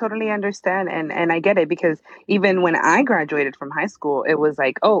 and I totally understand, and I get it, because even when I graduated from high school, it was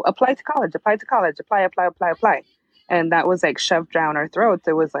like, oh, apply to college, apply to college, apply, apply, apply, apply. And that was like shoved down our throats.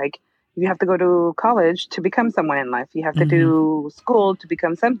 It was like, you have to go to college to become someone in life. You have to Mm-hmm. do school to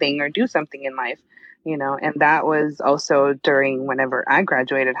become something or do something in life, and that was also during whenever I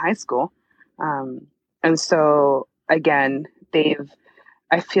graduated high school. Um, and so again,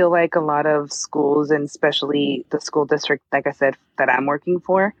 I feel like a lot of schools, and especially the school district, like I said, that I'm working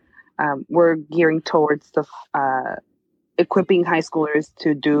for, we're gearing towards the equipping high schoolers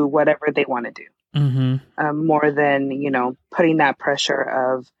to do whatever they want to do, Mm-hmm. more than putting that pressure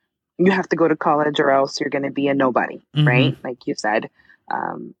of you have to go to college or else you're going to be a nobody, Mm-hmm. right? Like you said,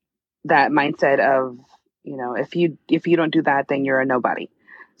 um, that mindset of if you don't do that, then you're a nobody.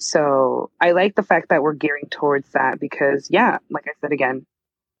 So I like the fact that we're gearing towards that because, yeah, like I said again,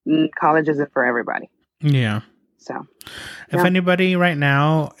 college isn't for everybody. Yeah. So, If anybody right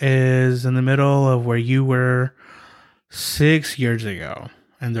now is in the middle of where you were 6 years ago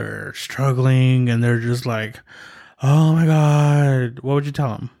and they're struggling and they're just like, oh my God, what would you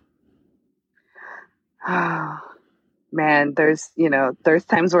tell them? man, there's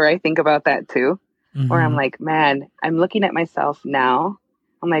times where I think about that too, where I'm Mm-hmm. like, man, I'm looking at myself now.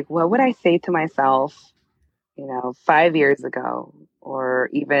 I'm like, what would I say to myself, 5 years ago, or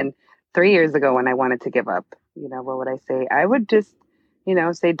even 3 years ago when I wanted to give up? What would I say? I would just,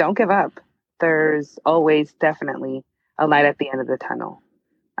 say, don't give up. There's always definitely a light at the end of the tunnel.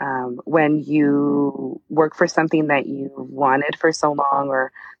 When you work for something that you wanted for so long,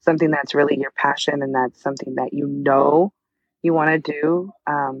 or something that's really your passion, and that's something that you want to do,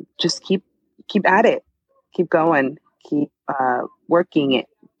 just keep at it, keep going, keep working it,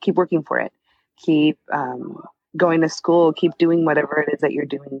 keep working for it, keep going to school, keep doing whatever it is that you're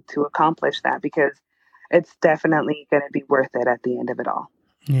doing to accomplish that, because it's definitely going to be worth it at the end of it all.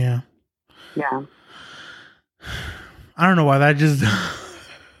 Yeah. Yeah. I don't know why that just.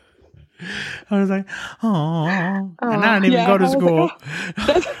 I was like, oh, and I didn't even go to school.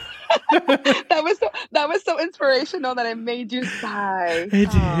 Like, that was so inspirational that it made you sigh.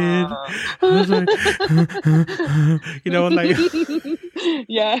 It did. I was like, like,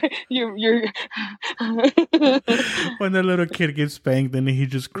 yeah, you're when the little kid gets spanked and he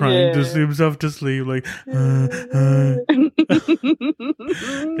just crying to himself to sleep, like, yeah,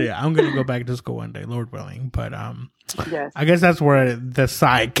 I'm gonna go back to school one day, Lord willing. But yes. I guess that's where the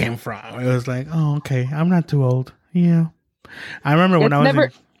sigh came from. It was like, oh, okay, I'm not too old. Yeah, I remember when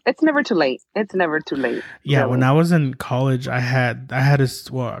it's never too late. It's never too late. Yeah, really. When I was in college, I had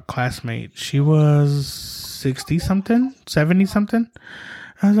a classmate. She was 60 something, 70 something.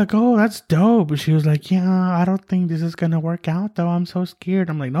 I was like, oh, that's dope. But she was like, yeah, I don't think this is gonna work out though. I'm so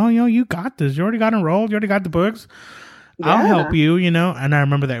scared. I'm like, no, you got this. You already got enrolled. You already got the books. Yeah. I'll help you. And I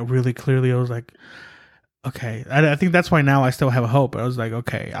remember that really clearly. I was like, okay. I think that's why now I still have hope. I was like,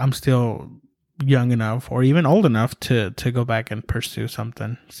 okay, I'm still young enough or even old enough to go back and pursue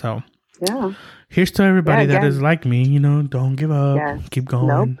something. So yeah, here's to everybody that is like me, don't give up, keep going.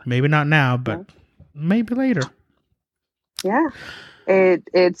 Nope. Maybe not now, but maybe later. Yeah,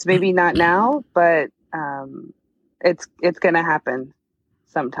 it's maybe not now, but it's gonna happen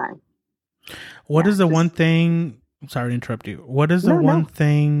sometime. What is the one thing? Sorry to interrupt you. What is the one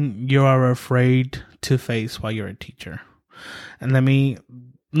thing you are afraid to face while you're a teacher? And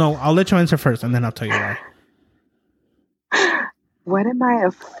I'll let you answer first, and then I'll tell you why. What am I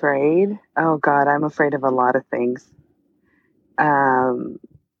afraid? Oh, God, I'm afraid of a lot of things. I'm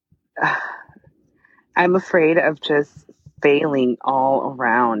afraid of just failing all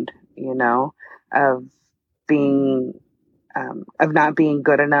around, of being, of not being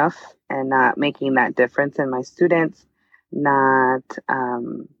good enough and not making that difference in my students, not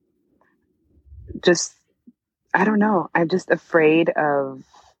just, I don't know. I'm just afraid of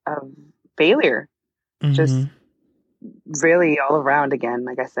failure, just really all around again.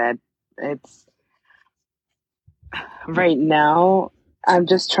 Like I said, it's right now, I'm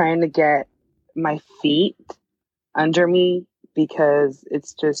just trying to get my feet under me, because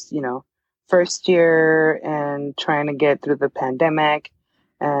it's just, first year and trying to get through the pandemic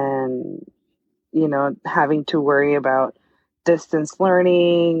and, having to worry about distance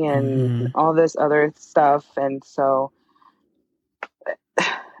learning and all this other stuff. And so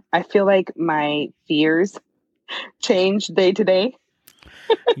I feel like my fears change day to day.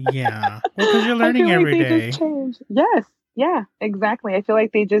 Yeah. Well, because you're learning every day. Change. Yes. Yeah, exactly. I feel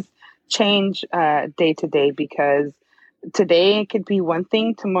like they just change day to day, because today it could be one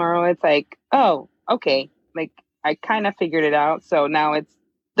thing. Tomorrow it's like, oh, okay. Like I kind of figured it out. So now it's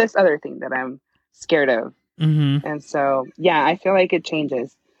this other thing that I'm scared of. Mm-hmm. And so, yeah, I feel like it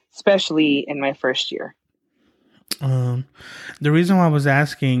changes, especially in my first year. The reason why I was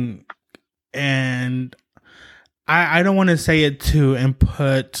asking, and I don't want to say it to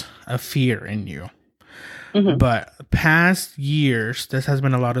input a fear in you, but past years, this has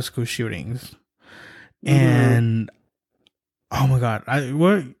been a lot of school shootings. And, oh my God, I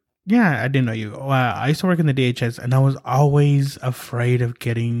didn't know you. I used to work in the DHS, and I was always afraid of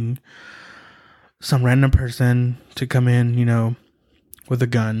getting some random person to come in, with a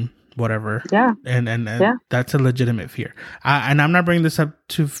gun, whatever. Yeah. And that's a legitimate fear. And I'm not bringing this up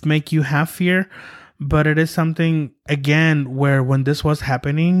to make you have fear, but it is something, again, where when this was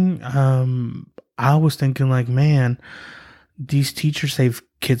happening, I was thinking like, man, these teachers save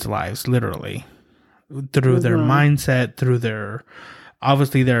kids' lives, literally, through their mindset, through their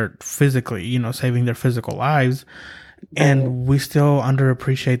obviously they're physically, saving their physical lives, Right. and we still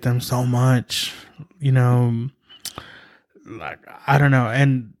underappreciate them so much, like, I don't know.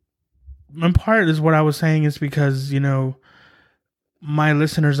 And in part is what I was saying is because, my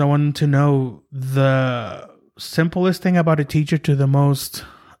listeners, I want them to know the simplest thing about a teacher to the most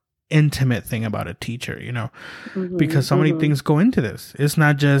intimate thing about a teacher, because so many things go into this. It's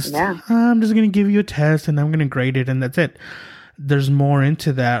not just, I'm just going to give you a test and I'm going to grade it and that's it. There's more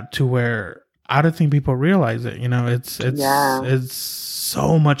into that, to where I don't think people realize it. It's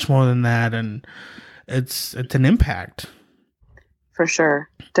so much more than that, and it's an impact. For sure.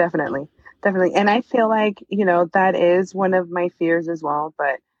 Definitely. And I feel like, that is one of my fears as well.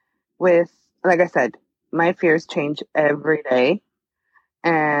 But like I said, my fears change every day.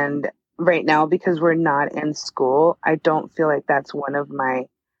 And right now, because we're not in school, I don't feel like that's one of my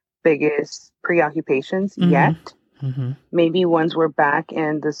biggest preoccupations yet. Maybe once we're back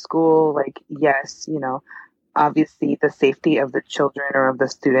in the school, like, yes, obviously the safety of the children or of the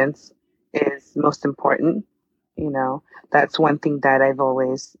students is most important. That's one thing that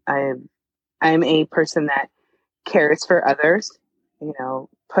I'm a person that cares for others,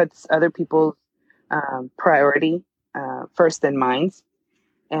 puts other people's priority first in mind.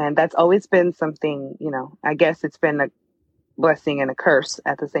 And that's always been something, I guess it's been a blessing and a curse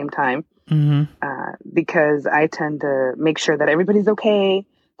at the same time, because I tend to make sure that everybody's okay,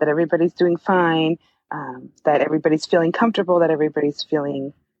 that everybody's doing fine, that everybody's feeling comfortable, that everybody's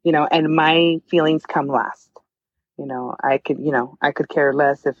feeling, and my feelings come last. I could care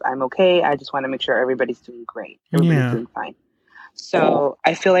less if I'm okay. I just want to make sure everybody's doing great. Everybody's doing fine. So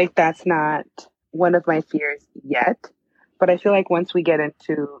I feel like that's not one of my fears yet, but I feel like once we get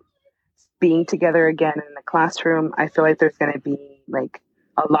into being together again in the classroom, I feel like there's going to be like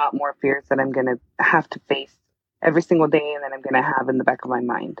a lot more fears that I'm going to have to face every single day, and that I'm going to have in the back of my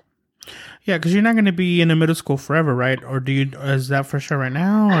mind. Yeah, because you're not going to be in a middle school forever, right? Or is that for sure right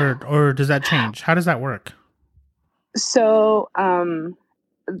now, or does that change? How does that work? So,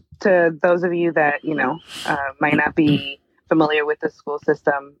 to those of you that, might not be familiar with the school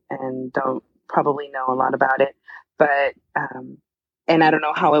system and don't probably know a lot about it, but, and I don't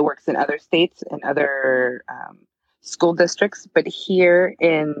know how it works in other states and other school districts, but here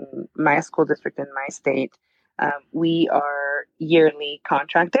in my school district, in my state, we are yearly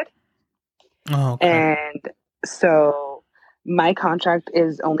contracted. Oh, okay. And so my contract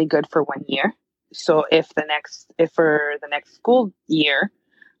is only good for 1 year. So if for the next school year,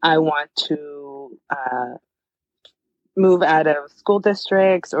 I want to move out of school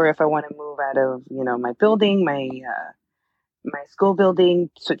districts, or if I want to move out of, my building, my school building,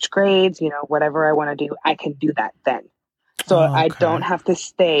 switch grades, whatever I want to do, I can do that then. So I don't have to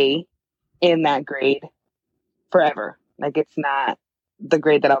stay in that grade forever. Like, it's not the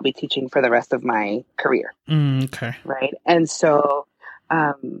grade that I'll be teaching for the rest of my career. Okay. Right. And so,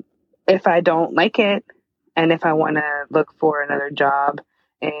 if I don't like it, and if I want to look for another job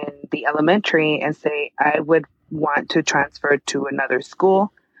in the elementary and say I would want to transfer to another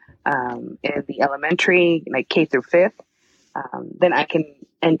school in the elementary, like K through 5th, then I can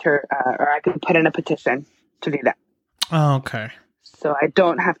enter or I can put in a petition to do that. Oh, okay. So I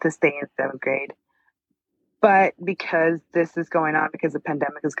don't have to stay in 7th grade. But because this is going on, because the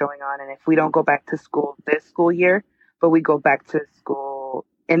pandemic is going on, and if we don't go back to school this school year, but we go back to school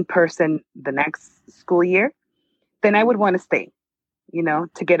in person the next school year, then I would want to stay,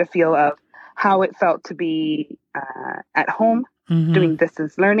 to get a feel of how it felt to be at home doing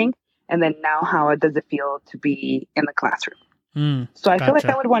distance learning. And then now, how does it feel to be in the classroom? So I feel like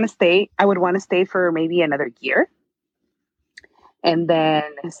I would want to stay. I would want to stay for maybe another year, and then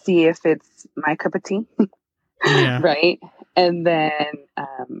see if it's my cup of tea. Yeah. Right. And then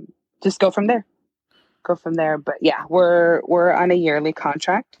just go from there. But yeah, we're on a yearly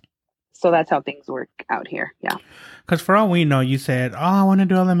contract. So that's how things work out here. Yeah. Because for all we know, you said, I want to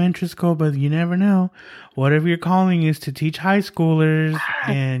do elementary school, but you never know. Whatever your calling is to teach high schoolers.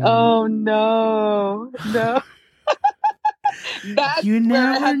 And oh, no. That's you never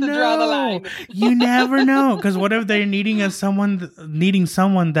where I have to draw the line. You never know. Because what if they're needing someone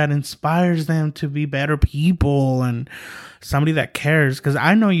that inspires them to be better people and somebody that cares? Because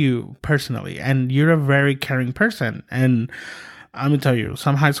I know you personally, and you're a very caring person. And I'm going to tell you,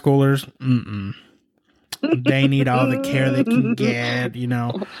 some high schoolers, they need all the care they can get,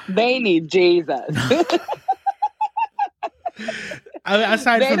 They need Jesus.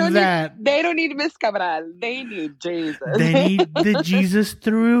 Aside from that, they don't need Miss Cabral. They need Jesus. They need the Jesus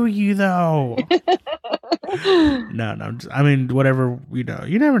through you, though. No. I mean, whatever, you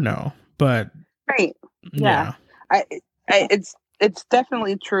never know. But right, yeah. it's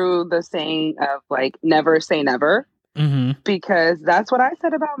definitely true, the saying of like never say never, because that's what I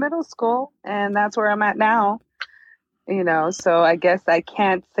said about middle school, and that's where I'm at now. So I guess I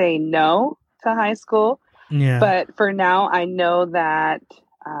can't say no to high school. Yeah. But for now, I know that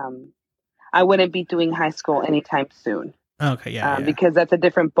I wouldn't be doing high school anytime soon. Okay, yeah. Because that's a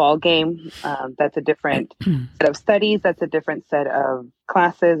different ball game. That's a different set of studies. That's a different set of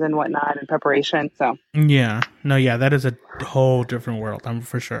classes and whatnot and preparation. So yeah, no, yeah, that is a whole different world. I'm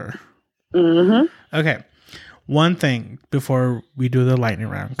for sure. Okay, one thing before we do the lightning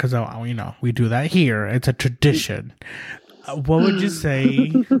round, because we do that here. It's a tradition. What would you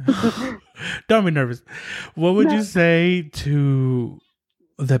say? Don't be nervous. What would you say to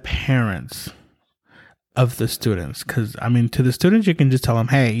the parents of the students? Because to the students, you can just tell them,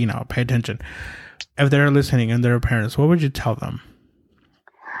 hey, pay attention. If they're listening and they're parents, what would you tell them?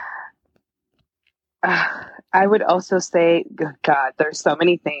 I would also say, God, there's so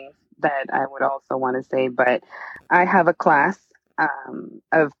many things that I would also want to say, but I have a class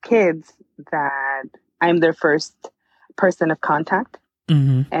of kids that I'm their first person of contact.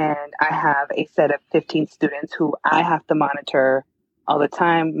 And I have a set of 15 students who I have to monitor all the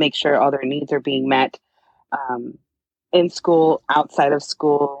time, make sure all their needs are being met in school, outside of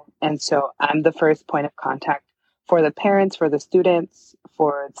school. And so I'm the first point of contact for the parents, for the students,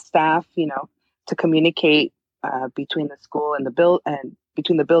 for staff, to communicate between the school and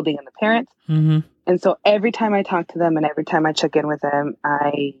between the building and the parents. And so every time I talk to them and every time I check in with them,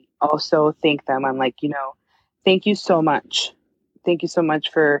 I also thank them. I'm like, thank you so much. Thank you so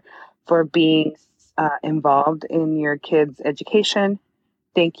much for being involved in your kids' education.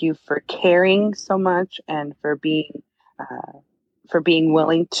 Thank you for caring so much and for being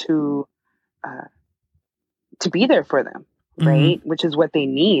willing to be there for them, right? Which is what they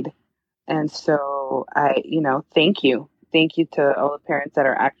need. And so thank you to all the parents that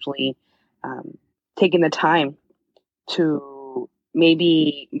are actually taking the time to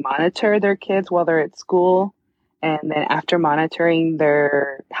maybe monitor their kids while they're at school. And then after monitoring,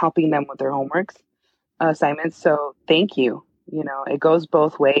 they're helping them with their homeworks, assignments. So thank you. It goes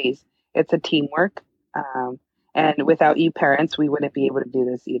both ways. It's a teamwork. And without you parents, we wouldn't be able to do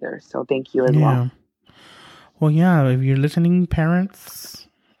this either. So thank you as well. Well, yeah, if you're listening, parents,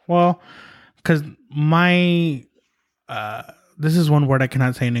 because this is one word I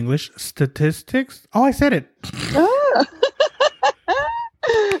cannot say in English, statistics. Oh, I said it.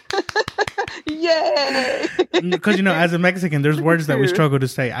 Yay! Because as a Mexican, there's words that we struggle to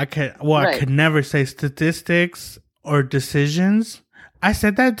say. I could never say statistics or decisions. I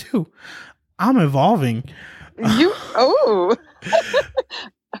said that too. I'm evolving.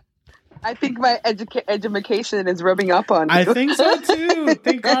 I think my education is rubbing up on you. I think so too.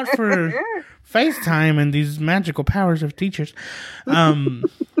 Thank God for FaceTime and these magical powers of teachers. What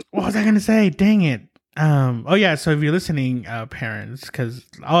was I going to say? Dang it. So if you're listening, parents, because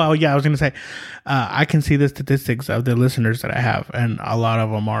I was going to say, I can see the statistics of the listeners that I have, and a lot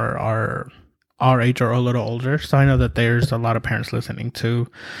of them are our age or a little older. So I know that there's a lot of parents listening to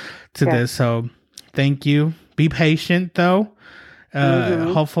this. So thank you. Be patient though.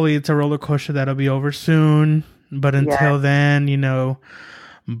 Hopefully it's a roller coaster that'll be over soon. But until then,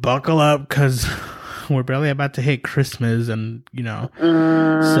 buckle up, because we're barely about to hit Christmas, and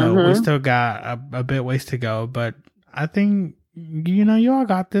so we still got a bit ways to go. But I think you all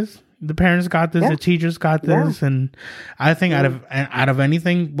got this. The parents got this. The teachers got this, and I think out of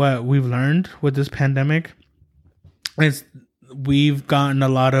anything, what we've learned with this pandemic is we've gotten a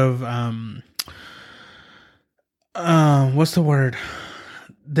lot of what's the word?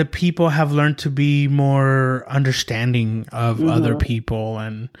 The people have learned to be more understanding of other people,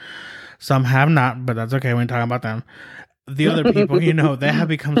 and some have not, but that's okay. We ain't talking about them. The other people, they have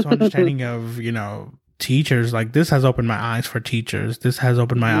become so understanding of, teachers. Like, this has opened my eyes for teachers. This has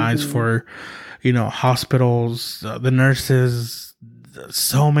opened my eyes for, hospitals, the nurses,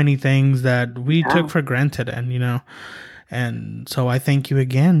 so many things that we took for granted. And, and so I thank you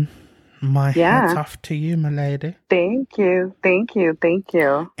again. My hat's off to you, my lady. Thank you. Thank you. Thank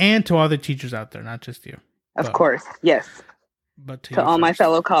you. And to all the teachers out there, not just you. Of course. Yes. But to all my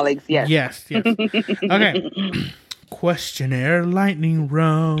fellow colleagues. Yes. Yes. Okay. Questionnaire lightning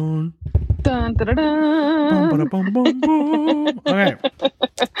round. Dun, dun, dun, dun. Boom, boom, boom, boom. Okay.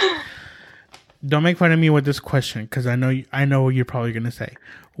 Don't make fun of me with this question, because I know what you're probably going to say.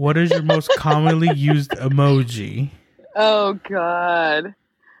 What is your most commonly used emoji? Oh, God.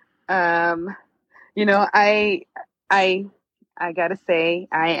 I gotta say,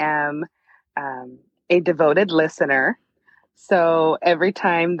 I am a devoted listener. So every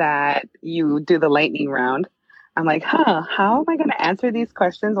time that you do the lightning round, I'm like, how am I going to answer these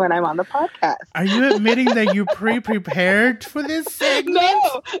questions when I'm on the podcast? Are you admitting that you pre-prepared for this segment?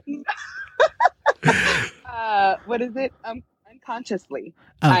 No. What is it? Unconsciously.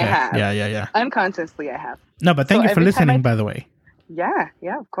 Okay. I have. Yeah. Unconsciously, I have. No, but thank you for listening, by the way. Yeah,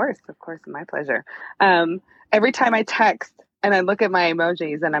 of course, my pleasure. Every time I text and I look at my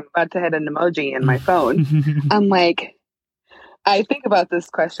emojis and I'm about to hit an emoji in my phone, I'm like, I think about this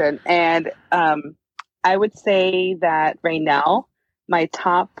question, and I would say that right now, my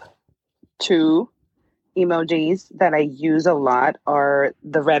top 2 emojis that I use a lot are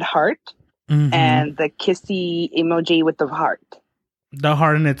the red heart and the kissy emoji with the heart. The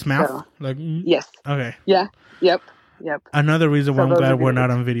heart in its mouth? So, yes. Okay. Yeah. Yep. Another reason why I'm glad we're not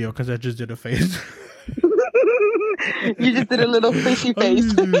on video, because I just did a face. You just did a little fishy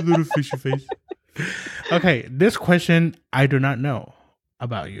face. Okay, this question I do not know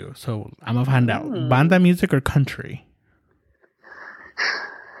about you, so I'm gonna find out. Banda music or country?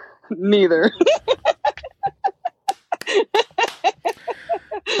 Neither.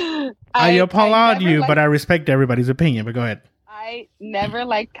 I applaud you, but I respect everybody's opinion. But go ahead. I never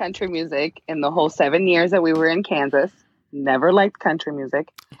liked country music in the whole 7 years that we were in Kansas. Never liked country music.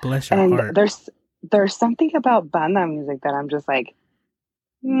 Bless your heart. There's something about banda music that I'm just like,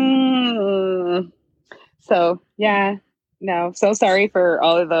 So, yeah, no. So sorry for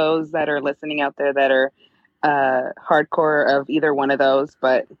all of those that are listening out there that are hardcore of either one of those,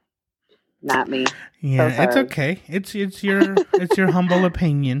 but not me. Yeah, so it's okay. It's your humble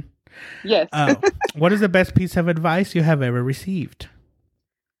opinion. Yes. What is the best piece of advice you have ever received?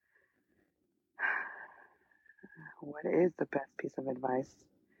 What is the best piece of advice?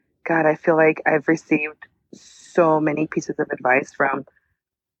 God, I feel like I've received so many pieces of advice from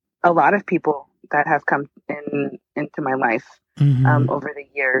a lot of people that have come into my life over the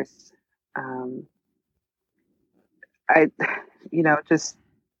years.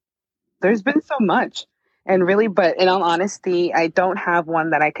 There's been so much. And really, but in all honesty, I don't have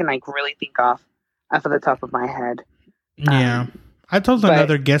one that I can like really think off of the top of my head. Yeah. I told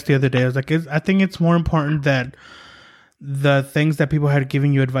another guest the other day, I was like, I think it's more important that the things that people had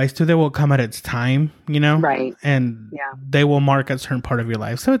given you advice to, they will come at its time, Right. And they will mark a certain part of your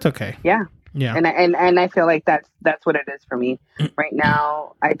life. So it's okay. Yeah. Yeah. And I feel like that's what it is for me. Right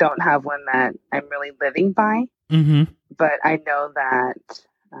now, I don't have one that I'm really living by. But I know that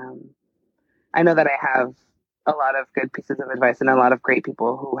I have a lot of good pieces of advice and a lot of great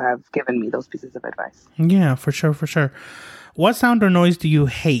people who have given me those pieces of advice. Yeah, for sure. What sound or noise do you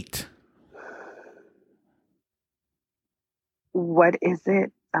hate? What is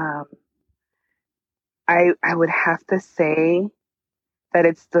it? I would have to say that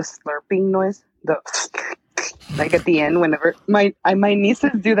it's the slurping noise, the like at the end. Whenever my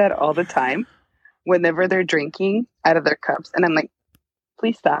nieces do that all the time, whenever they're drinking out of their cups, and I'm like,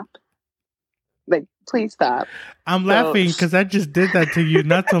 please stop. Like, please stop. I'm laughing because I just did that to you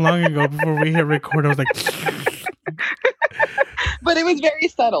not so long ago before we hit record. I was like, but it was very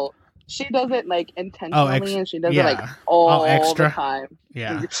subtle. She does it like intentionally, and she does it like all extra. the time.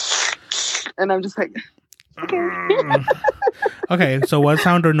 Yeah. And I'm just like, okay. Okay, so what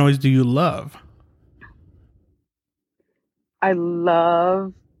sound or noise do you love? I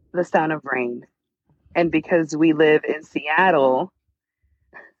love the sound of rain. And because we live in Seattle,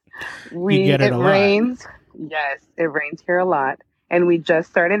 it rains. Yes, it rains here a lot. And we just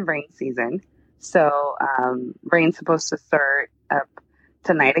started rain season. So rain's supposed to start up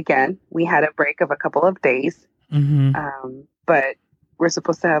tonight again. We had a break of a couple of days. But we're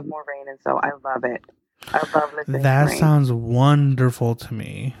supposed to have more rain. And so I love it. I love listening to rain. That sounds wonderful to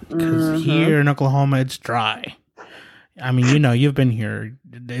me. Because here in Oklahoma, it's dry. I mean, you've been here.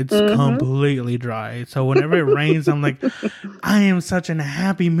 It's completely dry. So whenever it rains, I'm like, I am such in a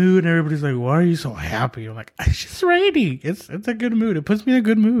happy mood. And everybody's like, why are you so happy? I'm like, it's just rainy. It's a good mood. It puts me in a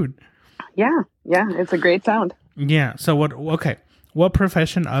good mood. Yeah. It's a great sound. Yeah. So what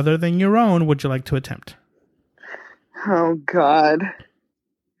profession other than your own would you like to attempt? Oh, God.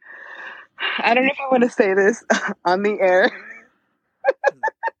 I don't know if I want to say this on the air.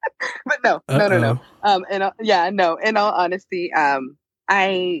 But no. In all honesty,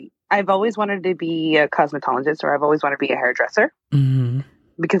 I've always wanted to be a cosmetologist, or I've always wanted to be a hairdresser.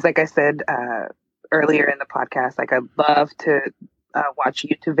 Because like I said earlier in the podcast, like I love to watch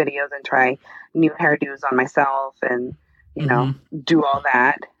YouTube videos and try new hairdos on myself and, do all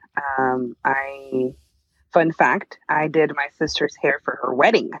that. Fun fact, I did my sister's hair for her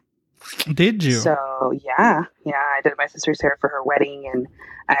wedding. Did you? So, yeah, I did my sister's hair for her wedding, and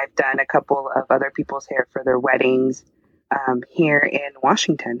I've done a couple of other people's hair for their weddings here in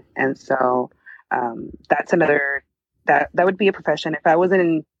Washington. And so that's another that would be a profession. If I wasn't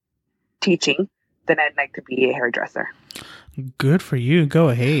in teaching, then I'd like to be a hairdresser. Good for you. Go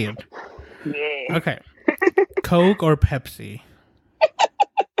ahead. Yeah. Okay. Coke or Pepsi?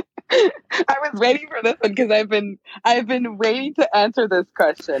 I was waiting for this one because I've been waiting to answer this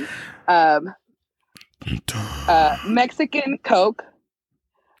question. Mexican Coke,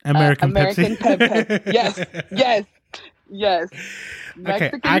 American Pepsi. Yes.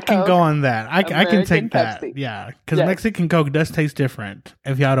 Okay, I can go on that. I can take that. Pepsi. Yeah, because Mexican Coke does taste different.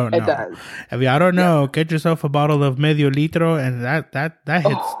 If y'all don't know, it does. If y'all don't know, get yourself a bottle of medio litro, and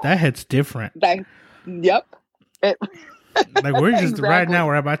that hits different. Yep. Like we're just right now,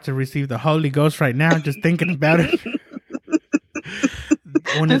 we're about to receive the Holy Ghost right now. Just thinking about it.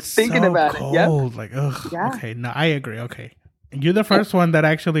 When just it's thinking so about cold, it. Yep. Like, ugh. Yeah. Okay, no, I agree. Okay, you're the first one that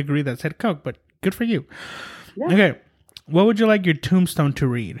actually agreed that said Coke, but good for you. Yeah. Okay, what would you like your tombstone to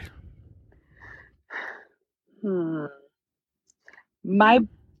read? My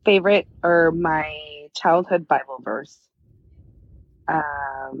favorite or my childhood Bible verse,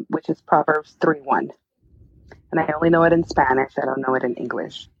 which is Proverbs 3:1. And I only know it in Spanish. I don't know it in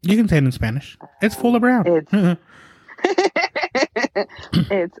English. You can say it in Spanish. It's full of brown. It's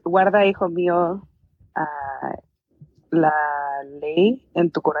guarda, hijo mío, la ley en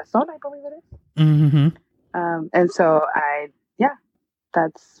tu corazón, I believe it is. Mm-hmm. And so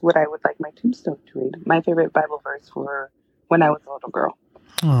that's what I would like my tombstone to read. My favorite Bible verse for when I was a little girl.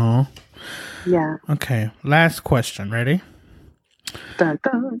 Oh. Yeah. Okay. Last question. Ready? Dun,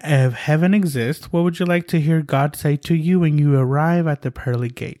 dun. If heaven exists, what would you like to hear God say to you when you arrive at the pearly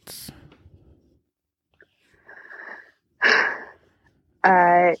gates?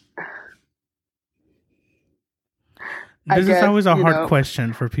 This is always a hard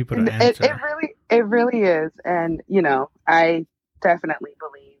question for people to answer. It really is. And, I definitely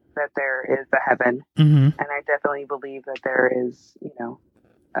believe that there is a heaven. Mm-hmm. And I definitely believe that there is,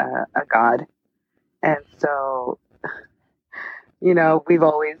 a God. And so, we've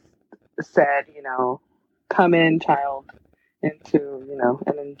always said, come in, child, into,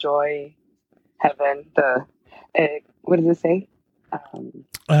 and enjoy heaven. What does it say?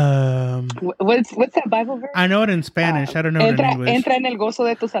 What's that Bible verse? I know it in Spanish. I don't know it in English. Entra en el gozo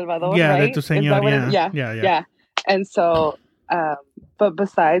de tu Salvador. Yeah, right? de tu Señor. Yeah. And so, but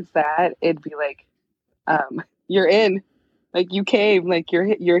besides that, it'd be like, you're in, like you came, like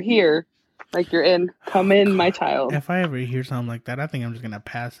you're here, like you're in. Come in, my child. If I ever hear something like that, I think I'm just gonna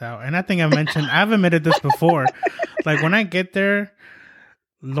pass out. And I think I've admitted this before. Like when I get there,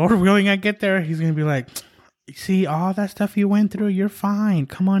 Lord willing, I get there, He's gonna be like, see all that stuff you went through, you're fine.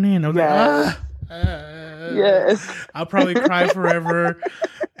 Come on in. I was like, yes. I'll probably cry forever.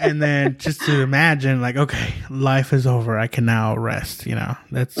 And then just to imagine, like, okay, life is over. I can now rest.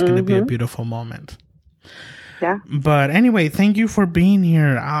 That's going to be a beautiful moment. Yeah. But anyway, thank you for being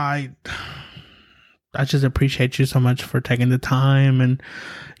here. I just appreciate you so much for taking the time, and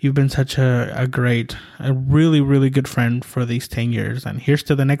you've been such a really, really good friend for these 10 years. And here's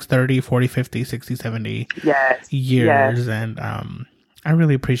to the next 30, 40, 50, 60, 70 years. Yes. And I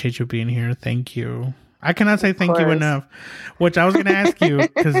really appreciate you being here. Thank you. I cannot say thank you enough, which I was going to ask you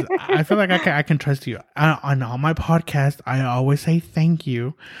because I feel like I can trust you. On all my podcasts, I always say thank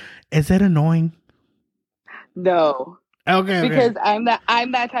you. Is it annoying? No. Okay. Because I'm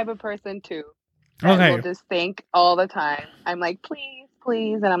that type of person too. I will just thank all the time. I'm like, please,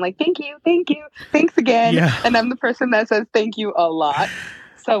 and I'm like, thank you, thanks again. Yeah. And I'm the person that says thank you a lot.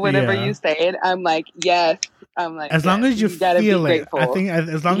 So whenever you say it, I'm like, yes. I'm like, as long as you feel it. I think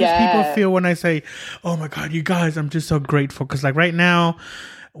as long as people feel when I say, oh my God, you guys, I'm just so grateful. Because like right now,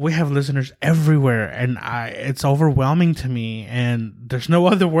 we have listeners everywhere, and it's overwhelming to me. And there's no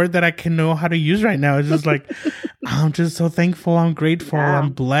other word that I can know how to use right now. It's just like, I'm just so thankful. I'm grateful. Yeah.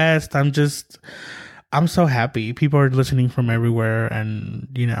 I'm blessed. I'm so happy. People are listening from everywhere, and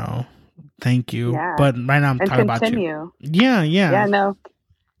thank you. Yeah. But right now I'm talking about you. Yeah. Yeah, no.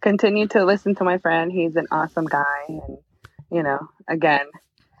 Continue to listen to my friend. He's an awesome guy. And, again,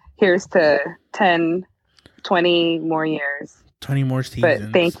 here's to 10, 20 more years. 20 more seasons.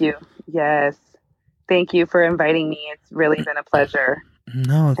 But thank you. Yes. Thank you for inviting me. It's really been a pleasure.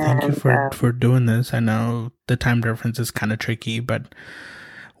 No, thank you for doing this. I know the time difference is kind of tricky, but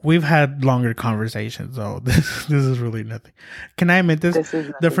we've had longer conversations, so this is really nothing. Can I admit this?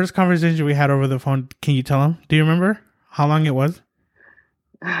 The first conversation we had over the phone, can you tell them? Do you remember how long it was?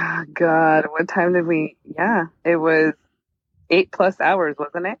 Oh, God, what time did we? Yeah, it was 8+ hours,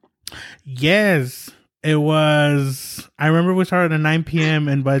 wasn't it? Yes, it was. I remember we started at 9 p.m.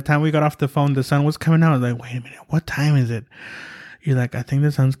 and by the time we got off the phone, the sun was coming out. I was like, wait a minute, what time is it? You're like, I think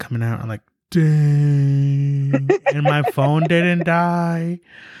the sun's coming out. I'm like, Dang. And my phone didn't die.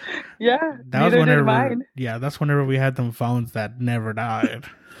 Yeah, That was whenever. Yeah, that's whenever we had them phones that never died.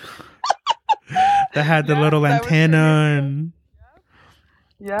 That had the little antenna and.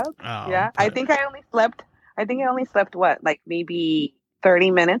 Yeah. Yeah. I think I only slept what, like maybe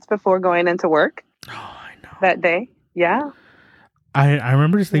 30 minutes before going into work. Oh, I know. That day. Yeah. I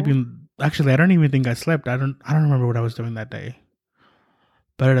remember sleeping. Yeah. Actually, I don't even think I slept. I don't remember what I was doing that day.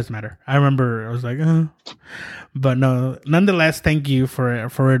 But it doesn't matter. I remember I was like, but no, nonetheless, thank you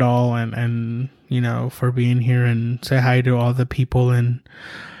for it all and for being here, and say hi to all the people. And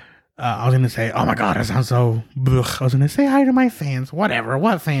I was going to say, oh my God, I sound so, ugh. I was going to say hi to my fans, whatever,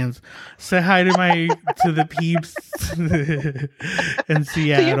 what fans? Say hi to to the peeps in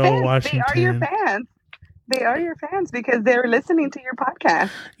Seattle, Washington. They are your fans. They are your fans because they're listening to your podcast.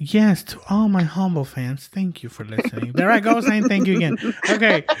 Yes, to all my humble fans, thank you for listening. There I go saying thank you again.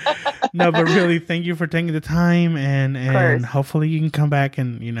 Okay. No, but really, thank you for taking the time, and hopefully you can come back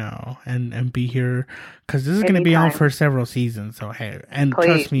and, and be here, because this is going to be on for several seasons. So, hey, and please,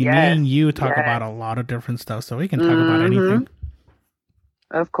 trust me, me and you talk about a lot of different stuff, so we can talk about anything.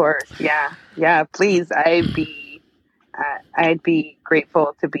 Of course. Yeah. Yeah, please. I'd be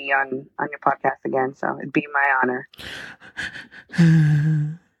grateful to be on your podcast again. So it'd be my honor.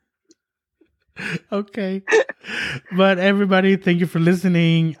 Okay. But everybody, thank you for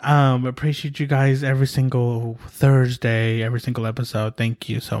listening. Appreciate you guys every single Thursday, every single episode. Thank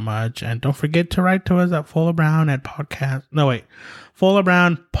you so much. And don't forget to write to us at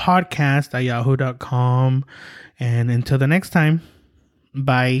fullabrownpodcast@yahoo.com. And until the next time,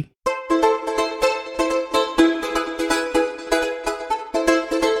 bye.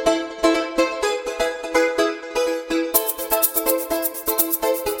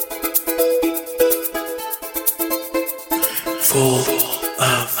 Full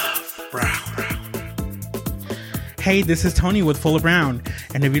of Brown. Hey, this is Tony with Full of Brown.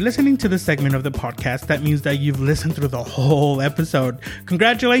 And if you're listening to this segment of the podcast, that means that you've listened through the whole episode.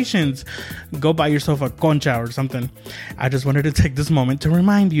 Congratulations. Go buy yourself a concha or something. I just wanted to take this moment to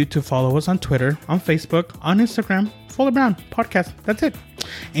remind you to follow us on Twitter, on Facebook, on Instagram, Full of Brown Podcast. That's it.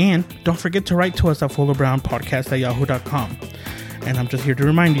 And don't forget to write to us at fullofbrownpodcast@yahoo.com. And I'm just here to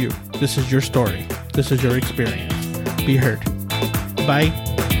remind you, this is your story. This is your experience. Be heard. Bye.